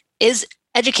do is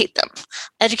educate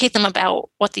them about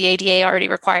what the ADA already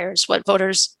requires, what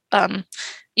voters,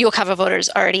 UOCAVA voters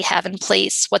already have in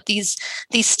place, what these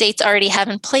states already have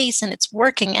in place, and it's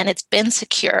working and it's been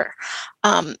secure,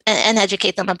 and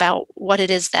educate them about what it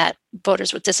is that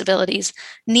voters with disabilities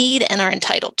need and are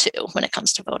entitled to when it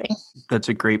comes to voting. That's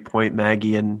a great point,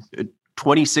 Maggie. And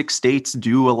 26 states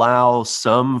do allow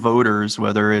some voters,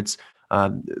 whether it's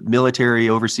military,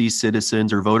 overseas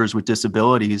citizens, or voters with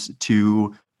disabilities,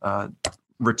 to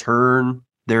return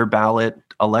their ballot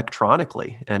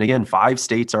electronically. And again, 5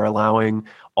 states are allowing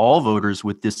all voters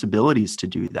with disabilities to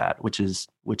do that, which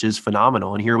is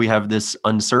phenomenal. And here we have this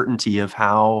uncertainty of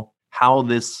how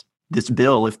this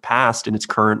bill, if passed in its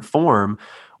current form,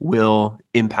 will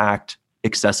impact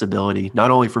accessibility,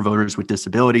 not only for voters with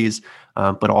disabilities,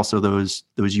 but also those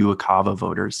UOCAVA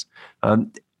voters.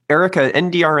 Erica,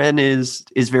 NDRN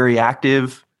is very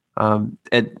active. And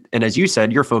as you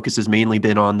said, your focus has mainly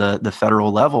been on the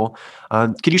federal level.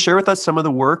 Could you share with us some of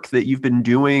the work that you've been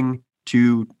doing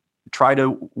to try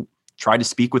to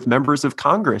speak with members of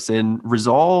Congress and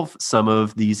resolve some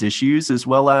of these issues, as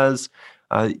well as,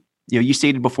 you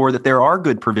stated before that there are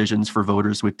good provisions for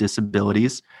voters with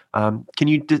disabilities. Can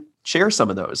you share some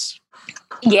of those?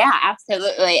 Yeah,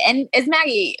 absolutely. And as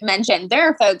Maggie mentioned, there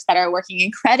are folks that are working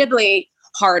incredibly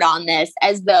hard on this,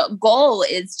 as the goal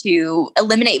is to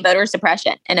eliminate voter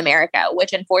suppression in America,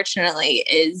 which unfortunately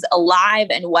is alive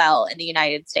and well in the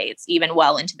United States, even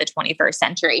well into the 21st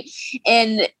century.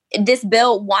 And this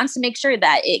bill wants to make sure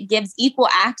that it gives equal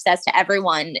access to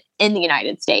everyone in the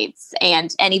United States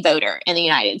and any voter in the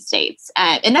United States.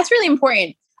 And that's really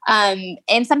important.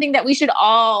 And something that we should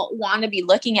all want to be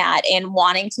looking at and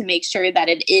wanting to make sure that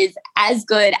it is as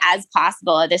good as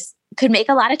possible. This could make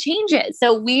a lot of changes.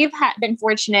 So we've been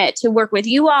fortunate to work with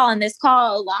you all on this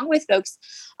call, along with folks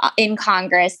in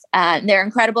Congress. Their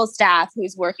incredible staff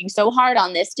who's working so hard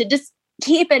on this to just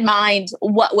keep in mind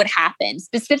what would happen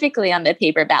specifically on the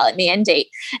paper ballot mandate,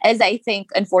 as I think,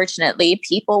 unfortunately,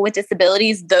 people with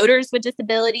disabilities, voters with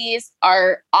disabilities,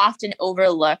 are often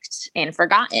overlooked and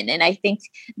forgotten. And I think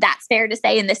that's fair to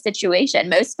say in this situation.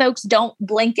 Most folks don't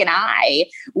blink an eye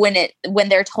when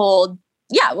they're told,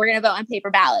 yeah, we're going to vote on paper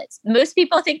ballots. Most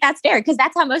people think that's fair because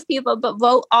that's how most people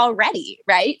vote already,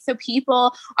 right? So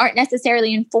people aren't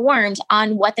necessarily informed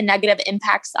on what the negative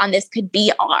impacts on this could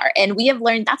be are. And we have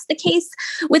learned that's the case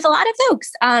with a lot of folks.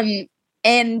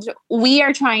 And we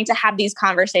are trying to have these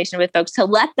conversations with folks to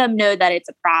let them know that it's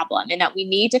a problem and that we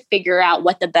need to figure out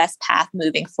what the best path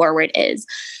moving forward is.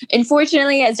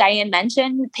 Unfortunately, as Diane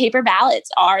mentioned, paper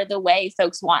ballots are the way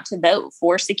folks want to vote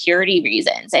for security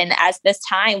reasons. And at this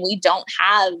time, we don't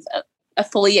have a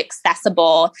fully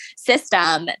accessible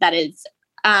system that is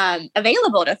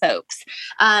available to folks.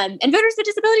 And voters with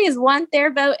disabilities want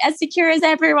their vote as secure as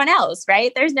everyone else,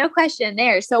 right? There's no question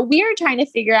there. So we're trying to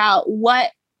figure out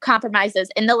what compromises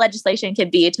in the legislation could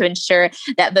be to ensure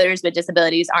that voters with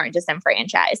disabilities aren't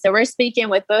disenfranchised. So we're speaking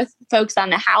with both folks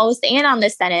on the House and on the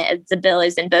Senate, as the bill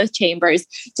is in both chambers,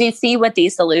 to see what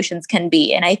these solutions can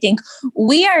be. And I think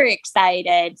we are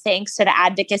excited, thanks to the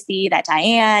advocacy that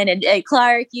Diane and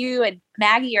Clark, you and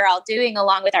Maggie are all doing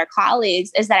along with our colleagues,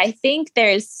 is that I think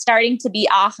there's starting to be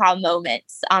aha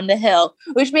moments on the Hill,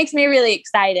 which makes me really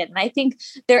excited. And I think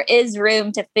there is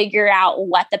room to figure out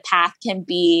what the path can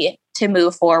be to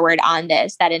move forward on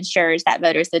this that ensures that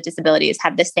voters with disabilities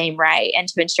have the same right and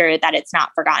to ensure that it's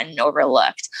not forgotten and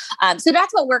overlooked. So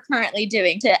that's what we're currently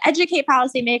doing, to educate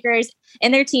policymakers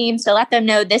and their teams, to let them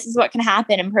know this is what can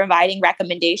happen, and providing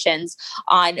recommendations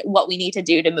on what we need to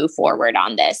do to move forward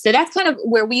on this. So that's kind of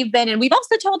where we've been. And we've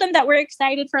also told them that we're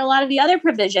excited for a lot of the other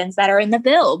provisions that are in the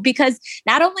bill, because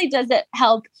not only does it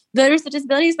help voters with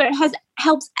disabilities, but it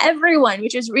helps everyone,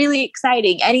 which is really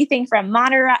exciting. Anything from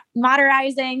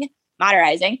modernizing,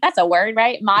 that's a word,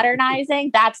 right?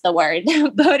 Modernizing, that's the word,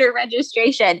 voter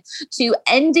registration, to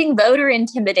ending voter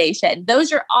intimidation.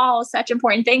 Those are all such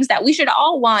important things that we should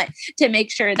all want to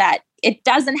make sure that it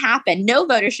doesn't happen. No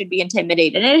voter should be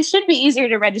intimidated, and it should be easier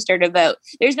to register to vote.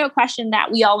 There's no question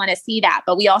that we all want to see that,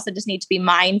 but we also just need to be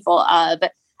mindful of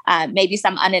maybe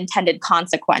some unintended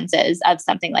consequences of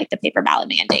something like the paper ballot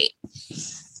mandate.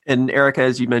 And Erica,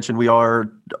 as you mentioned, we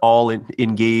are all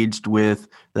engaged with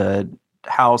the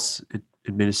House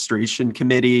Administration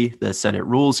Committee, the Senate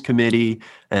Rules Committee,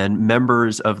 and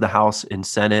members of the House and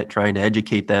Senate, trying to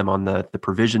educate them on the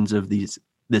provisions of these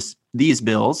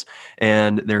bills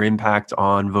and their impact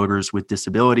on voters with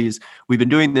disabilities. We've been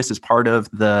doing this as part of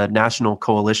the National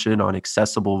Coalition on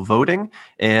Accessible Voting.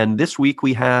 And this week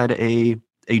we had a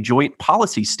joint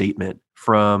policy statement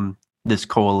from this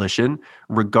coalition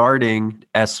regarding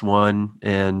S1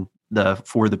 and the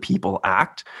For the People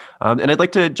Act. And I'd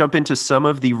like to jump into some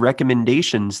of the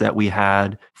recommendations that we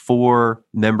had for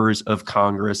members of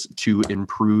Congress to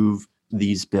improve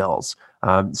these bills.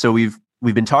 So we've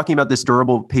been talking about this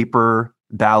durable paper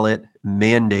ballot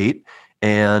mandate.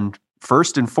 And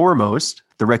first and foremost,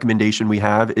 the recommendation we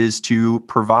have is to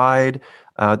provide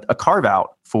a carve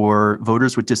out for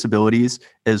voters with disabilities,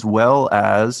 as well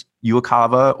as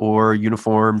UOCAVA or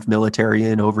uniformed military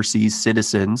and overseas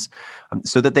citizens,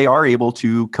 so that they are able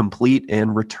to complete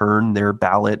and return their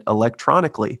ballot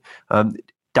electronically.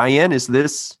 Diane, is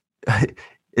this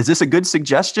a good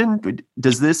suggestion?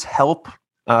 Does this help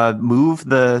move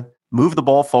the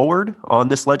ball forward on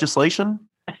this legislation?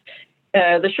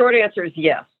 The short answer is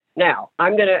yes. Now,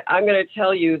 I'm gonna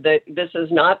tell you that this is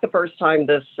not the first time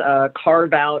this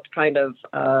carve out kind of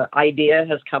idea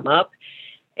has come up.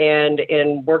 And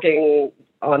in working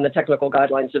on the Technical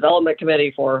Guidelines Development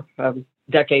Committee for a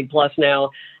decade plus now,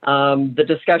 the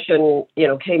discussion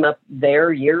came up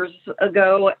there years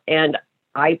ago, and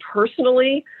I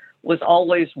personally was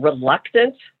always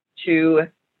reluctant to,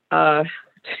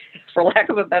 for lack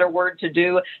of a better word, to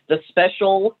do the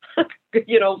special,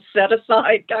 set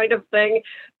aside kind of thing.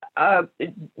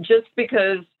 Just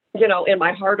because, in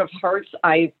my heart of hearts,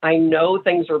 I know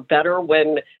things are better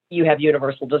when you have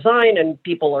universal design and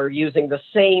people are using the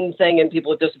same thing and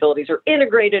people with disabilities are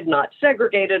integrated, not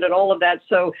segregated, and all of that.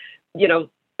 So, so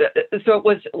it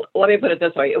was, let me put it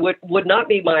this way, it would not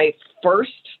be my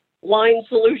first line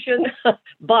solution,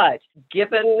 but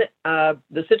given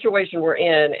the situation we're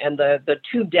in and the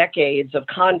 2 decades of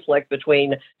conflict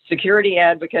between security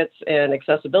advocates and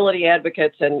accessibility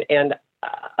advocates and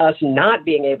us not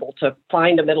being able to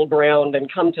find a middle ground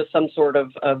and come to some sort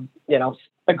of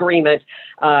agreement,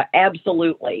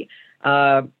 absolutely.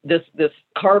 This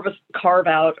carve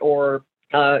out, or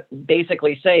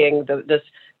basically saying this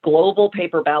global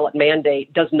paper ballot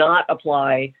mandate does not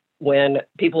apply when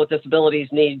people with disabilities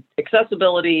need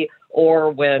accessibility,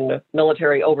 or when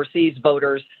military overseas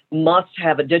voters must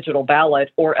have a digital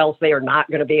ballot, or else they are not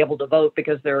going to be able to vote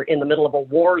because they're in the middle of a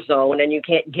war zone and you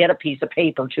can't get a piece of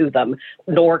paper to them,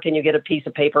 nor can you get a piece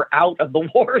of paper out of the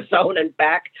war zone and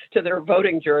back to their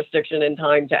voting jurisdiction in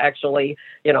time to actually,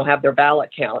 have their ballot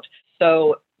count.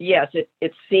 So yes,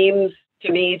 it seems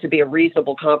to me to be a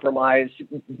reasonable compromise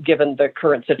given the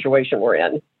current situation we're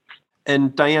in.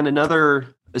 And Diane,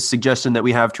 another suggestion that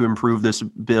we have to improve this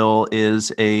bill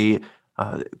is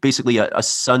basically a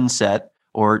sunset,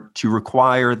 or to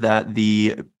require that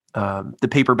the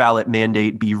paper ballot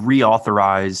mandate be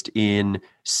reauthorized in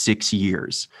 6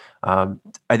 years.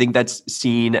 I think that's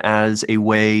seen as a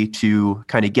way to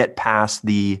kind of get past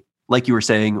like you were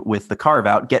saying with the carve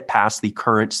out, get past the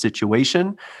current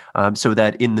situation, so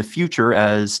that in the future,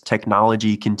 as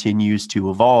technology continues to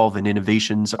evolve and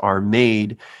innovations are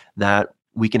made, that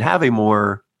we can have a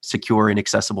more secure and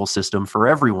accessible system for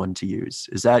everyone to use.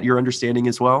 Is that your understanding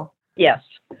as well? Yes.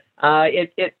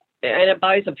 It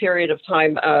buys a period of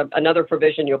time. Another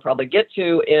provision you'll probably get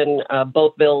to in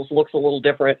both bills looks a little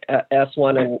different.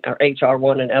 S1 and or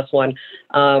HR1 and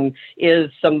S1 is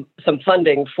some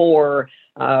funding for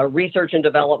research and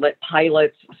development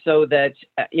pilots, so that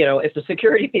if the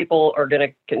security people are going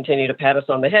to continue to pat us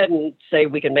on the head and say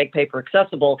we can make paper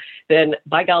accessible, then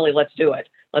by golly, let's do it.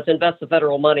 Let's invest the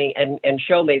federal money and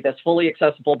show me this fully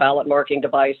accessible ballot marking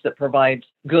device that provides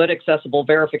good accessible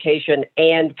verification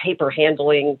and paper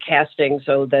handling, casting,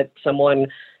 so that someone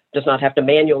does not have to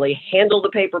manually handle the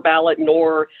paper ballot,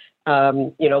 nor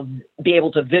be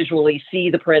able to visually see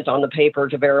the print on the paper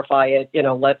to verify it.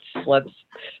 Let's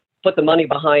put the money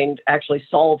behind actually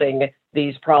solving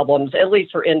these problems, at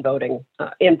least for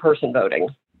in-person voting.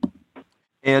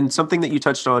 And something that you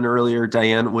touched on earlier,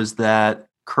 Diane, was that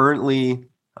currently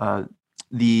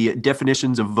the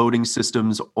definitions of voting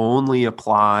systems only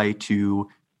apply to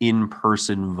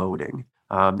in-person voting.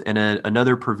 And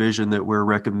another provision that we're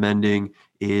recommending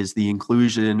is the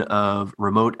inclusion of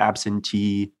remote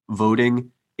absentee voting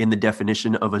in the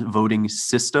definition of a voting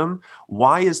system.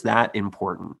 Why is that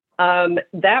important?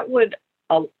 That would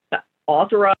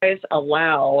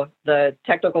allow the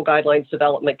Technical Guidelines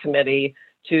Development Committee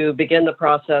to begin the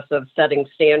process of setting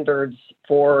standards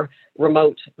for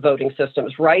remote voting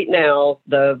systems. Right now,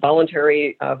 the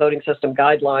voluntary voting system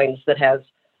guidelines that has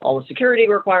all the security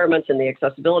requirements and the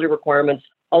accessibility requirements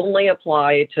only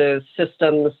apply to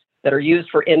systems that are used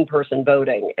for in-person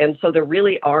voting. And so there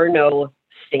really are no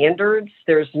standards.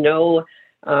 There's no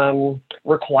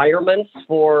requirements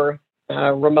for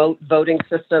remote voting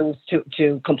systems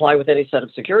to comply with any set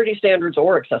of security standards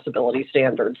or accessibility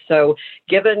standards. So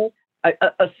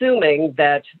assuming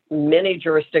that many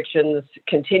jurisdictions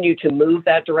continue to move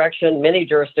that direction, many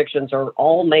jurisdictions are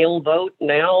all mail vote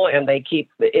now, and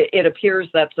it appears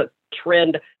that's a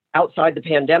trend outside the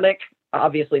pandemic,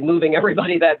 obviously moving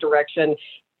everybody that direction.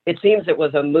 It seems it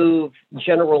was a move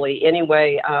generally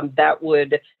anyway that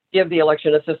would give the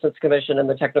Election Assistance Commission and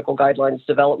the Technical Guidelines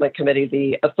Development Committee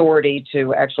the authority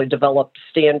to actually develop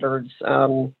standards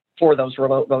for those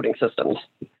remote voting systems.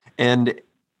 And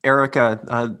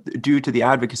Erica, due to the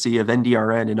advocacy of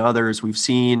NDRN and others, we've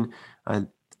seen, I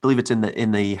believe it's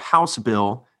in the House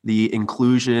bill, the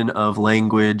inclusion of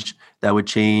language that would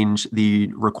change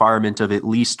the requirement of at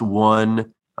least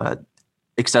one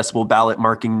accessible ballot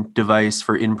marking device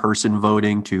for in-person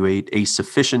voting to a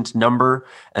sufficient number,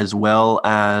 as well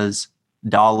as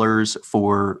dollars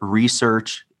for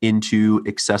research into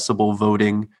accessible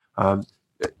voting. Can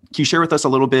you share with us a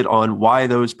little bit on why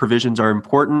those provisions are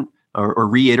important, or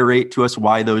reiterate to us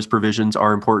why those provisions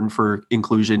are important for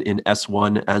inclusion in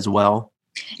S1 as well?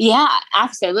 Yeah,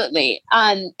 absolutely.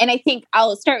 And I think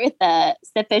I'll start with the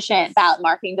sufficient ballot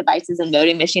marking devices and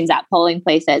voting machines at polling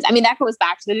places. I mean, that goes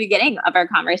back to the beginning of our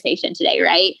conversation today,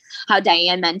 right? How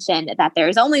Diane mentioned that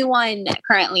there's only one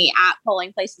currently at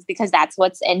polling places because that's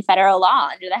what's in federal law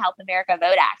under the Help America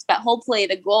Vote Act. But hopefully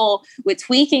the goal with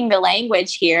tweaking the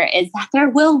language here is that there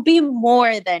will be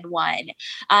more than one.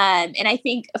 And I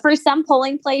think for some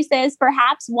polling places,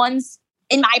 perhaps one's,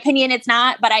 in my opinion, it's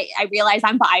not, but I realize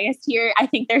I'm biased here. I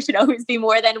think there should always be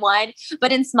more than one.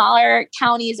 But in smaller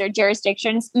counties or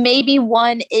jurisdictions, maybe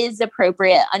one is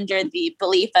appropriate under the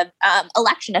belief of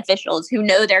election officials who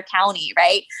know their county,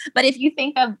 right? But if you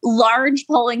think of large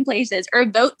polling places or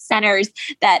vote centers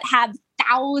that have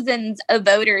thousands of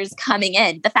voters coming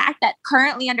in, the fact that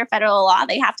currently under federal law,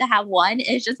 they have to have one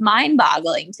is just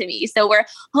mind-boggling to me. So we're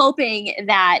hoping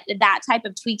that that type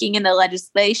of tweaking in the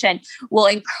legislation will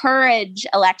encourage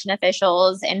election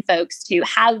officials and folks to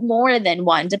have more than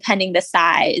one, depending the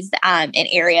size and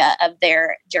area of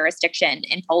their jurisdiction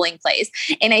and polling place.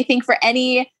 And I think for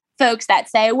any folks that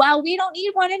say, well, we don't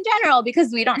need one in general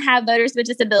because we don't have voters with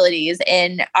disabilities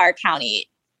in our county,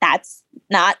 that's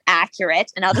not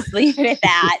accurate. And I'll just leave it at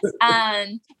that.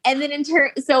 And then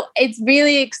so it's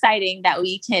really exciting that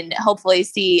we can hopefully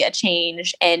see a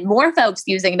change and more folks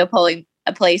using the polling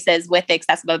places with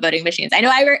accessible voting machines. I know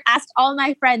I asked all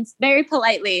my friends very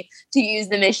politely to use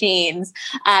the machines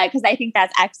because I think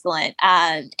that's excellent.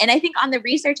 And I think on the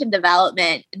research and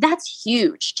development, that's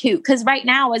huge too. Because right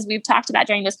now, as we've talked about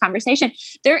during this conversation,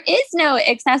 there is no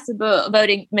accessible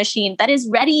voting machine that is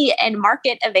ready and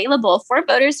market available for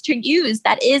voters to use.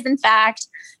 That is, in fact,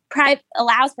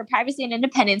 allows for privacy and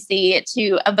independency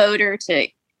to a voter to,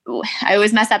 I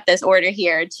always mess up this order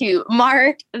here, to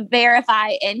mark,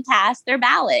 verify, and cast their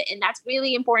ballot. And that's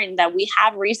really important that we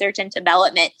have research and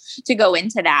development to go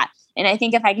into that. And I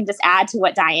think if I can just add to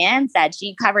what Diane said,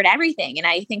 she covered everything. And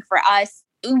I think for us,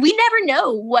 we never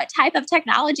know what type of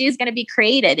technology is going to be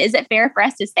created. Is it fair for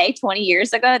us to say 20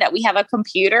 years ago that we have a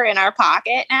computer in our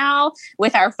pocket now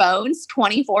with our phones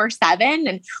 24/7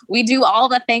 and we do all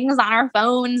the things on our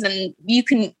phones and you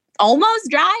can almost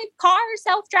drive cars,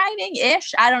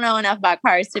 self-driving-ish. I don't know enough about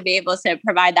cars to be able to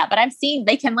provide that, but I've seen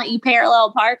they can let you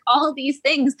parallel park, all of these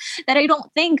things that I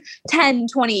don't think 10,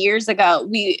 20 years ago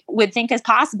we would think is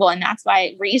possible. And that's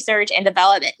why research and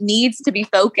development needs to be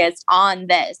focused on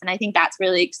this. And I think that's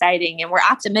really exciting. And we're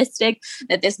optimistic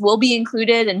that this will be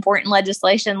included in important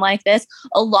legislation like this,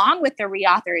 along with the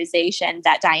reauthorization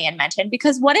that Diane mentioned.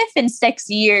 Because what if in 6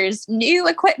 years, new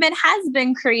equipment has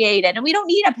been created and we don't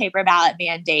need a paper ballot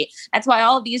mandate? That's why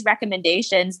all of these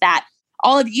recommendations that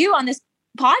all of you on this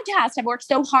podcast have worked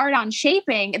so hard on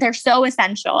shaping, they're so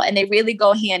essential and they really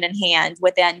go hand in hand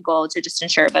with the end goal to just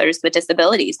ensure voters with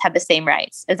disabilities have the same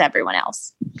rights as everyone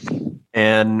else.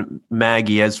 And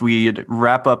Maggie, as we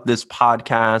wrap up this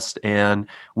podcast and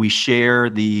we share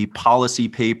the policy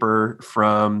paper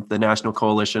from the National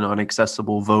Coalition on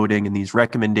Accessible Voting and these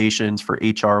recommendations for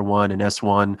HR 1 and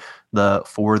S1, the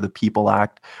For the People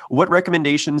Act, what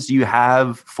recommendations do you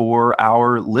have for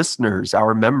our listeners,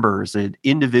 our members, and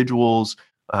individuals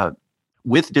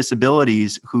with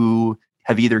disabilities who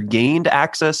have either gained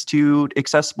access to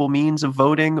accessible means of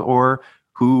voting or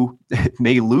who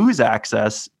may lose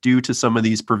access due to some of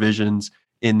these provisions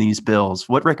in these bills?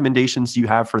 What recommendations do you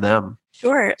have for them?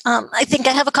 Sure. I think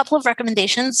I have a couple of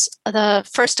recommendations. The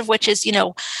first of which is,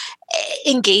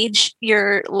 engage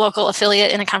your local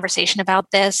affiliate in a conversation about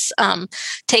this.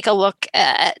 Take a look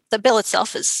at the bill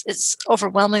itself is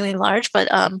overwhelmingly large, but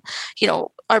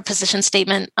our position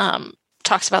statement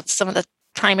talks about some of the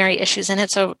primary issues in it.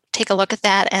 So take a look at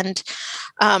that and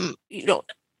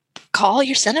call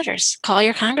your senators, call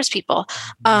your congresspeople.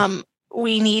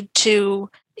 We need to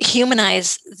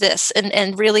humanize this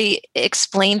and really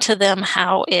explain to them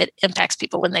how it impacts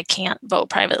people when they can't vote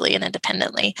privately and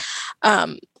independently.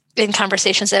 In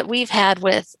conversations that we've had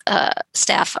with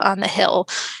staff on the Hill,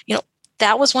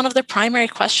 that was one of their primary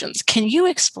questions. Can you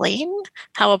explain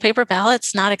how a paper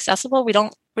ballot's not accessible? We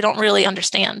don't really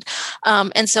understand.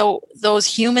 And so those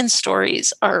human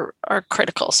stories are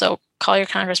critical. So call your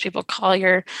congresspeople, call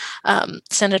your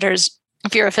senators.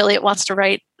 If your affiliate wants to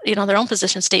write, their own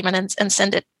position statement and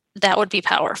send it, that would be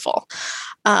powerful.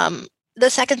 The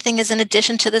second thing is, in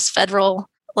addition to this federal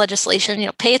legislation,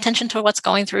 pay attention to what's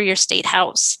going through your state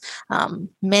house.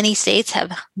 Many states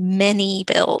have many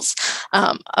bills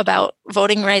about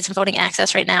voting rights and voting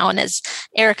access right now. And as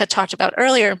Erica talked about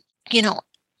earlier,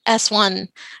 S1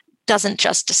 doesn't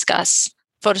just discuss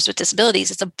voters with disabilities.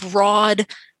 It's a broad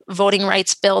voting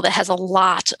rights bill that has a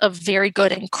lot of very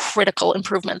good and critical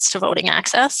improvements to voting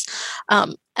access.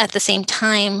 At the same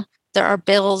time, there are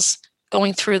bills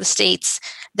going through the states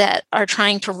that are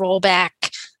trying to roll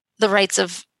back the rights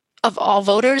of all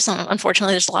voters.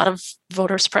 Unfortunately, there's a lot of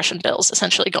voter suppression bills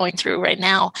essentially going through right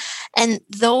now. And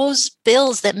those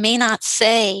bills that may not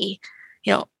say,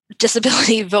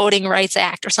 Disability Voting Rights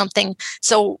Act or something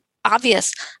so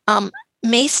obvious,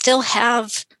 may still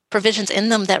have provisions in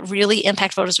them that really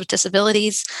impact voters with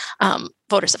disabilities,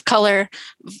 voters of color,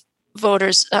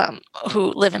 voters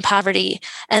who live in poverty,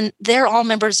 and they're all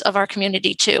members of our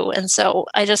community too. And so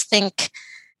I just think,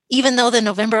 even though the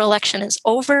November election is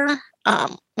over,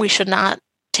 we should not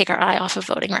take our eye off of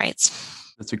voting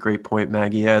rights. That's a great point,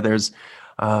 Maggie. Yeah,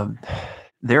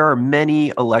 there are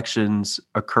many elections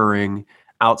occurring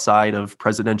outside of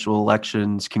presidential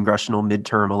elections, congressional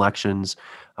midterm elections.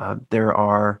 There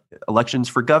are elections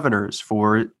for governors,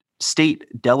 for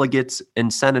state delegates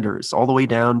and senators, all the way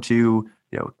down to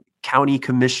county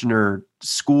commissioner,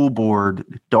 school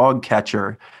board, dog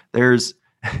catcher. There's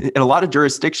in a lot of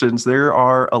jurisdictions, there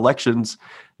are elections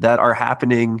that are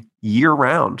happening year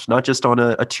round, not just on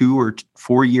a 2 or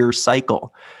 4 year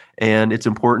cycle. And it's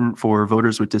important for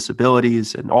voters with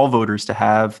disabilities and all voters to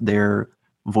have their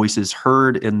voices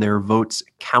heard and their votes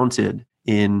counted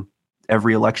in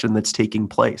every election that's taking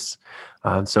place.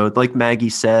 So like Maggie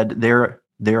said,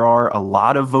 there are a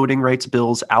lot of voting rights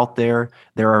bills out there.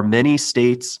 There are many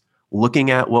states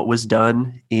looking at what was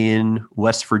done in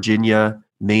West Virginia,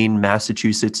 Maine,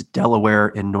 Massachusetts,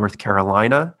 Delaware, and North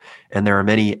Carolina. And there are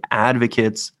many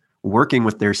advocates working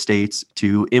with their states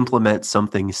to implement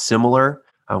something similar,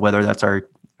 whether that's our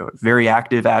very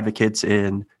active advocates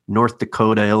in North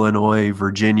Dakota, Illinois,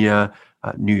 Virginia,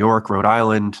 New York, Rhode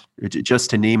Island, just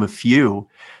to name a few,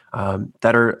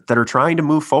 that are trying to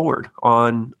move forward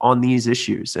on these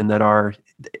issues and that are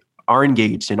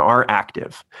engaged and are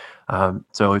active.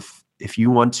 So if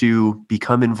you want to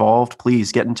become involved,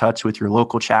 please get in touch with your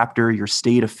local chapter, your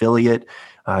state affiliate,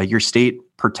 your state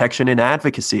protection and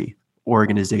advocacy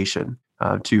organization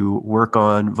to work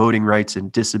on voting rights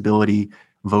and disability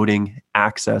voting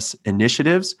access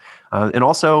initiatives. And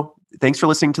also, thanks for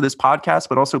listening to this podcast,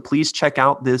 but also please check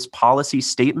out this policy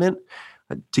statement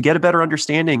to get a better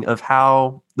understanding of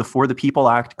how the For the People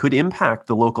Act could impact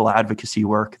the local advocacy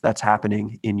work that's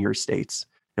happening in your states.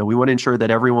 We want to ensure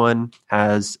that everyone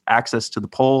has access to the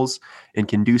polls and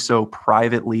can do so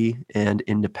privately and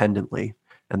independently.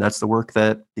 And that's the work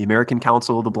that the American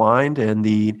Council of the Blind and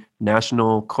the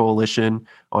National Coalition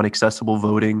on Accessible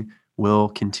Voting will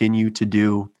continue to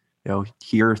do,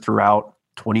 here throughout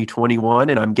 2021,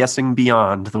 and I'm guessing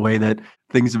beyond, the way that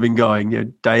things have been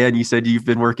going. Diane, you said you've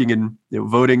been working in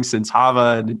voting since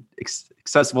HAVA and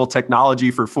accessible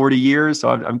technology for 40 years. So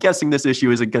I'm guessing this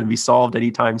issue isn't going to be solved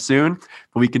anytime soon,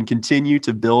 but we can continue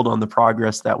to build on the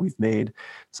progress that we've made.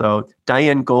 So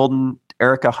Diane Golden,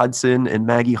 Erica Hudson and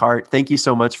Maggie Hart, thank you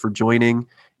so much for joining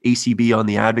ACB on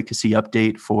the Advocacy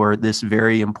Update for this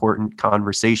very important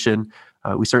conversation.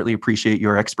 We certainly appreciate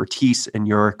your expertise and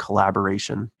your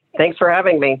collaboration. Thanks for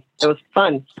having me. It was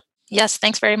fun. Yes,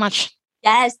 thanks very much.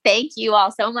 Yes, thank you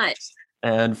all so much.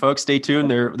 And folks, stay tuned.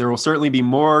 There will certainly be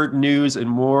more news and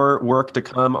more work to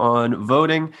come on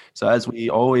voting. So as we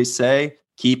always say,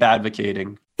 keep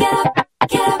advocating. Get up,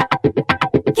 get up,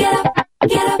 get up,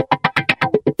 get up,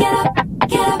 get up,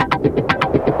 get up.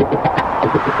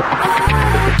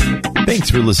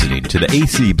 Thanks for listening to the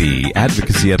ACB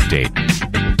Advocacy Update.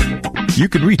 You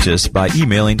can reach us by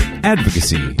emailing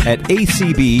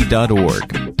advocacy@acb.org.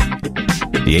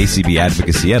 The ACB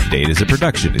Advocacy Update is a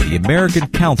production of the American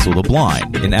Council of the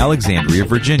Blind in Alexandria,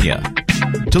 Virginia.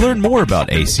 To learn more about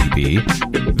ACB,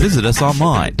 visit us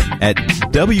online at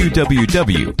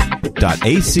www.acb.org.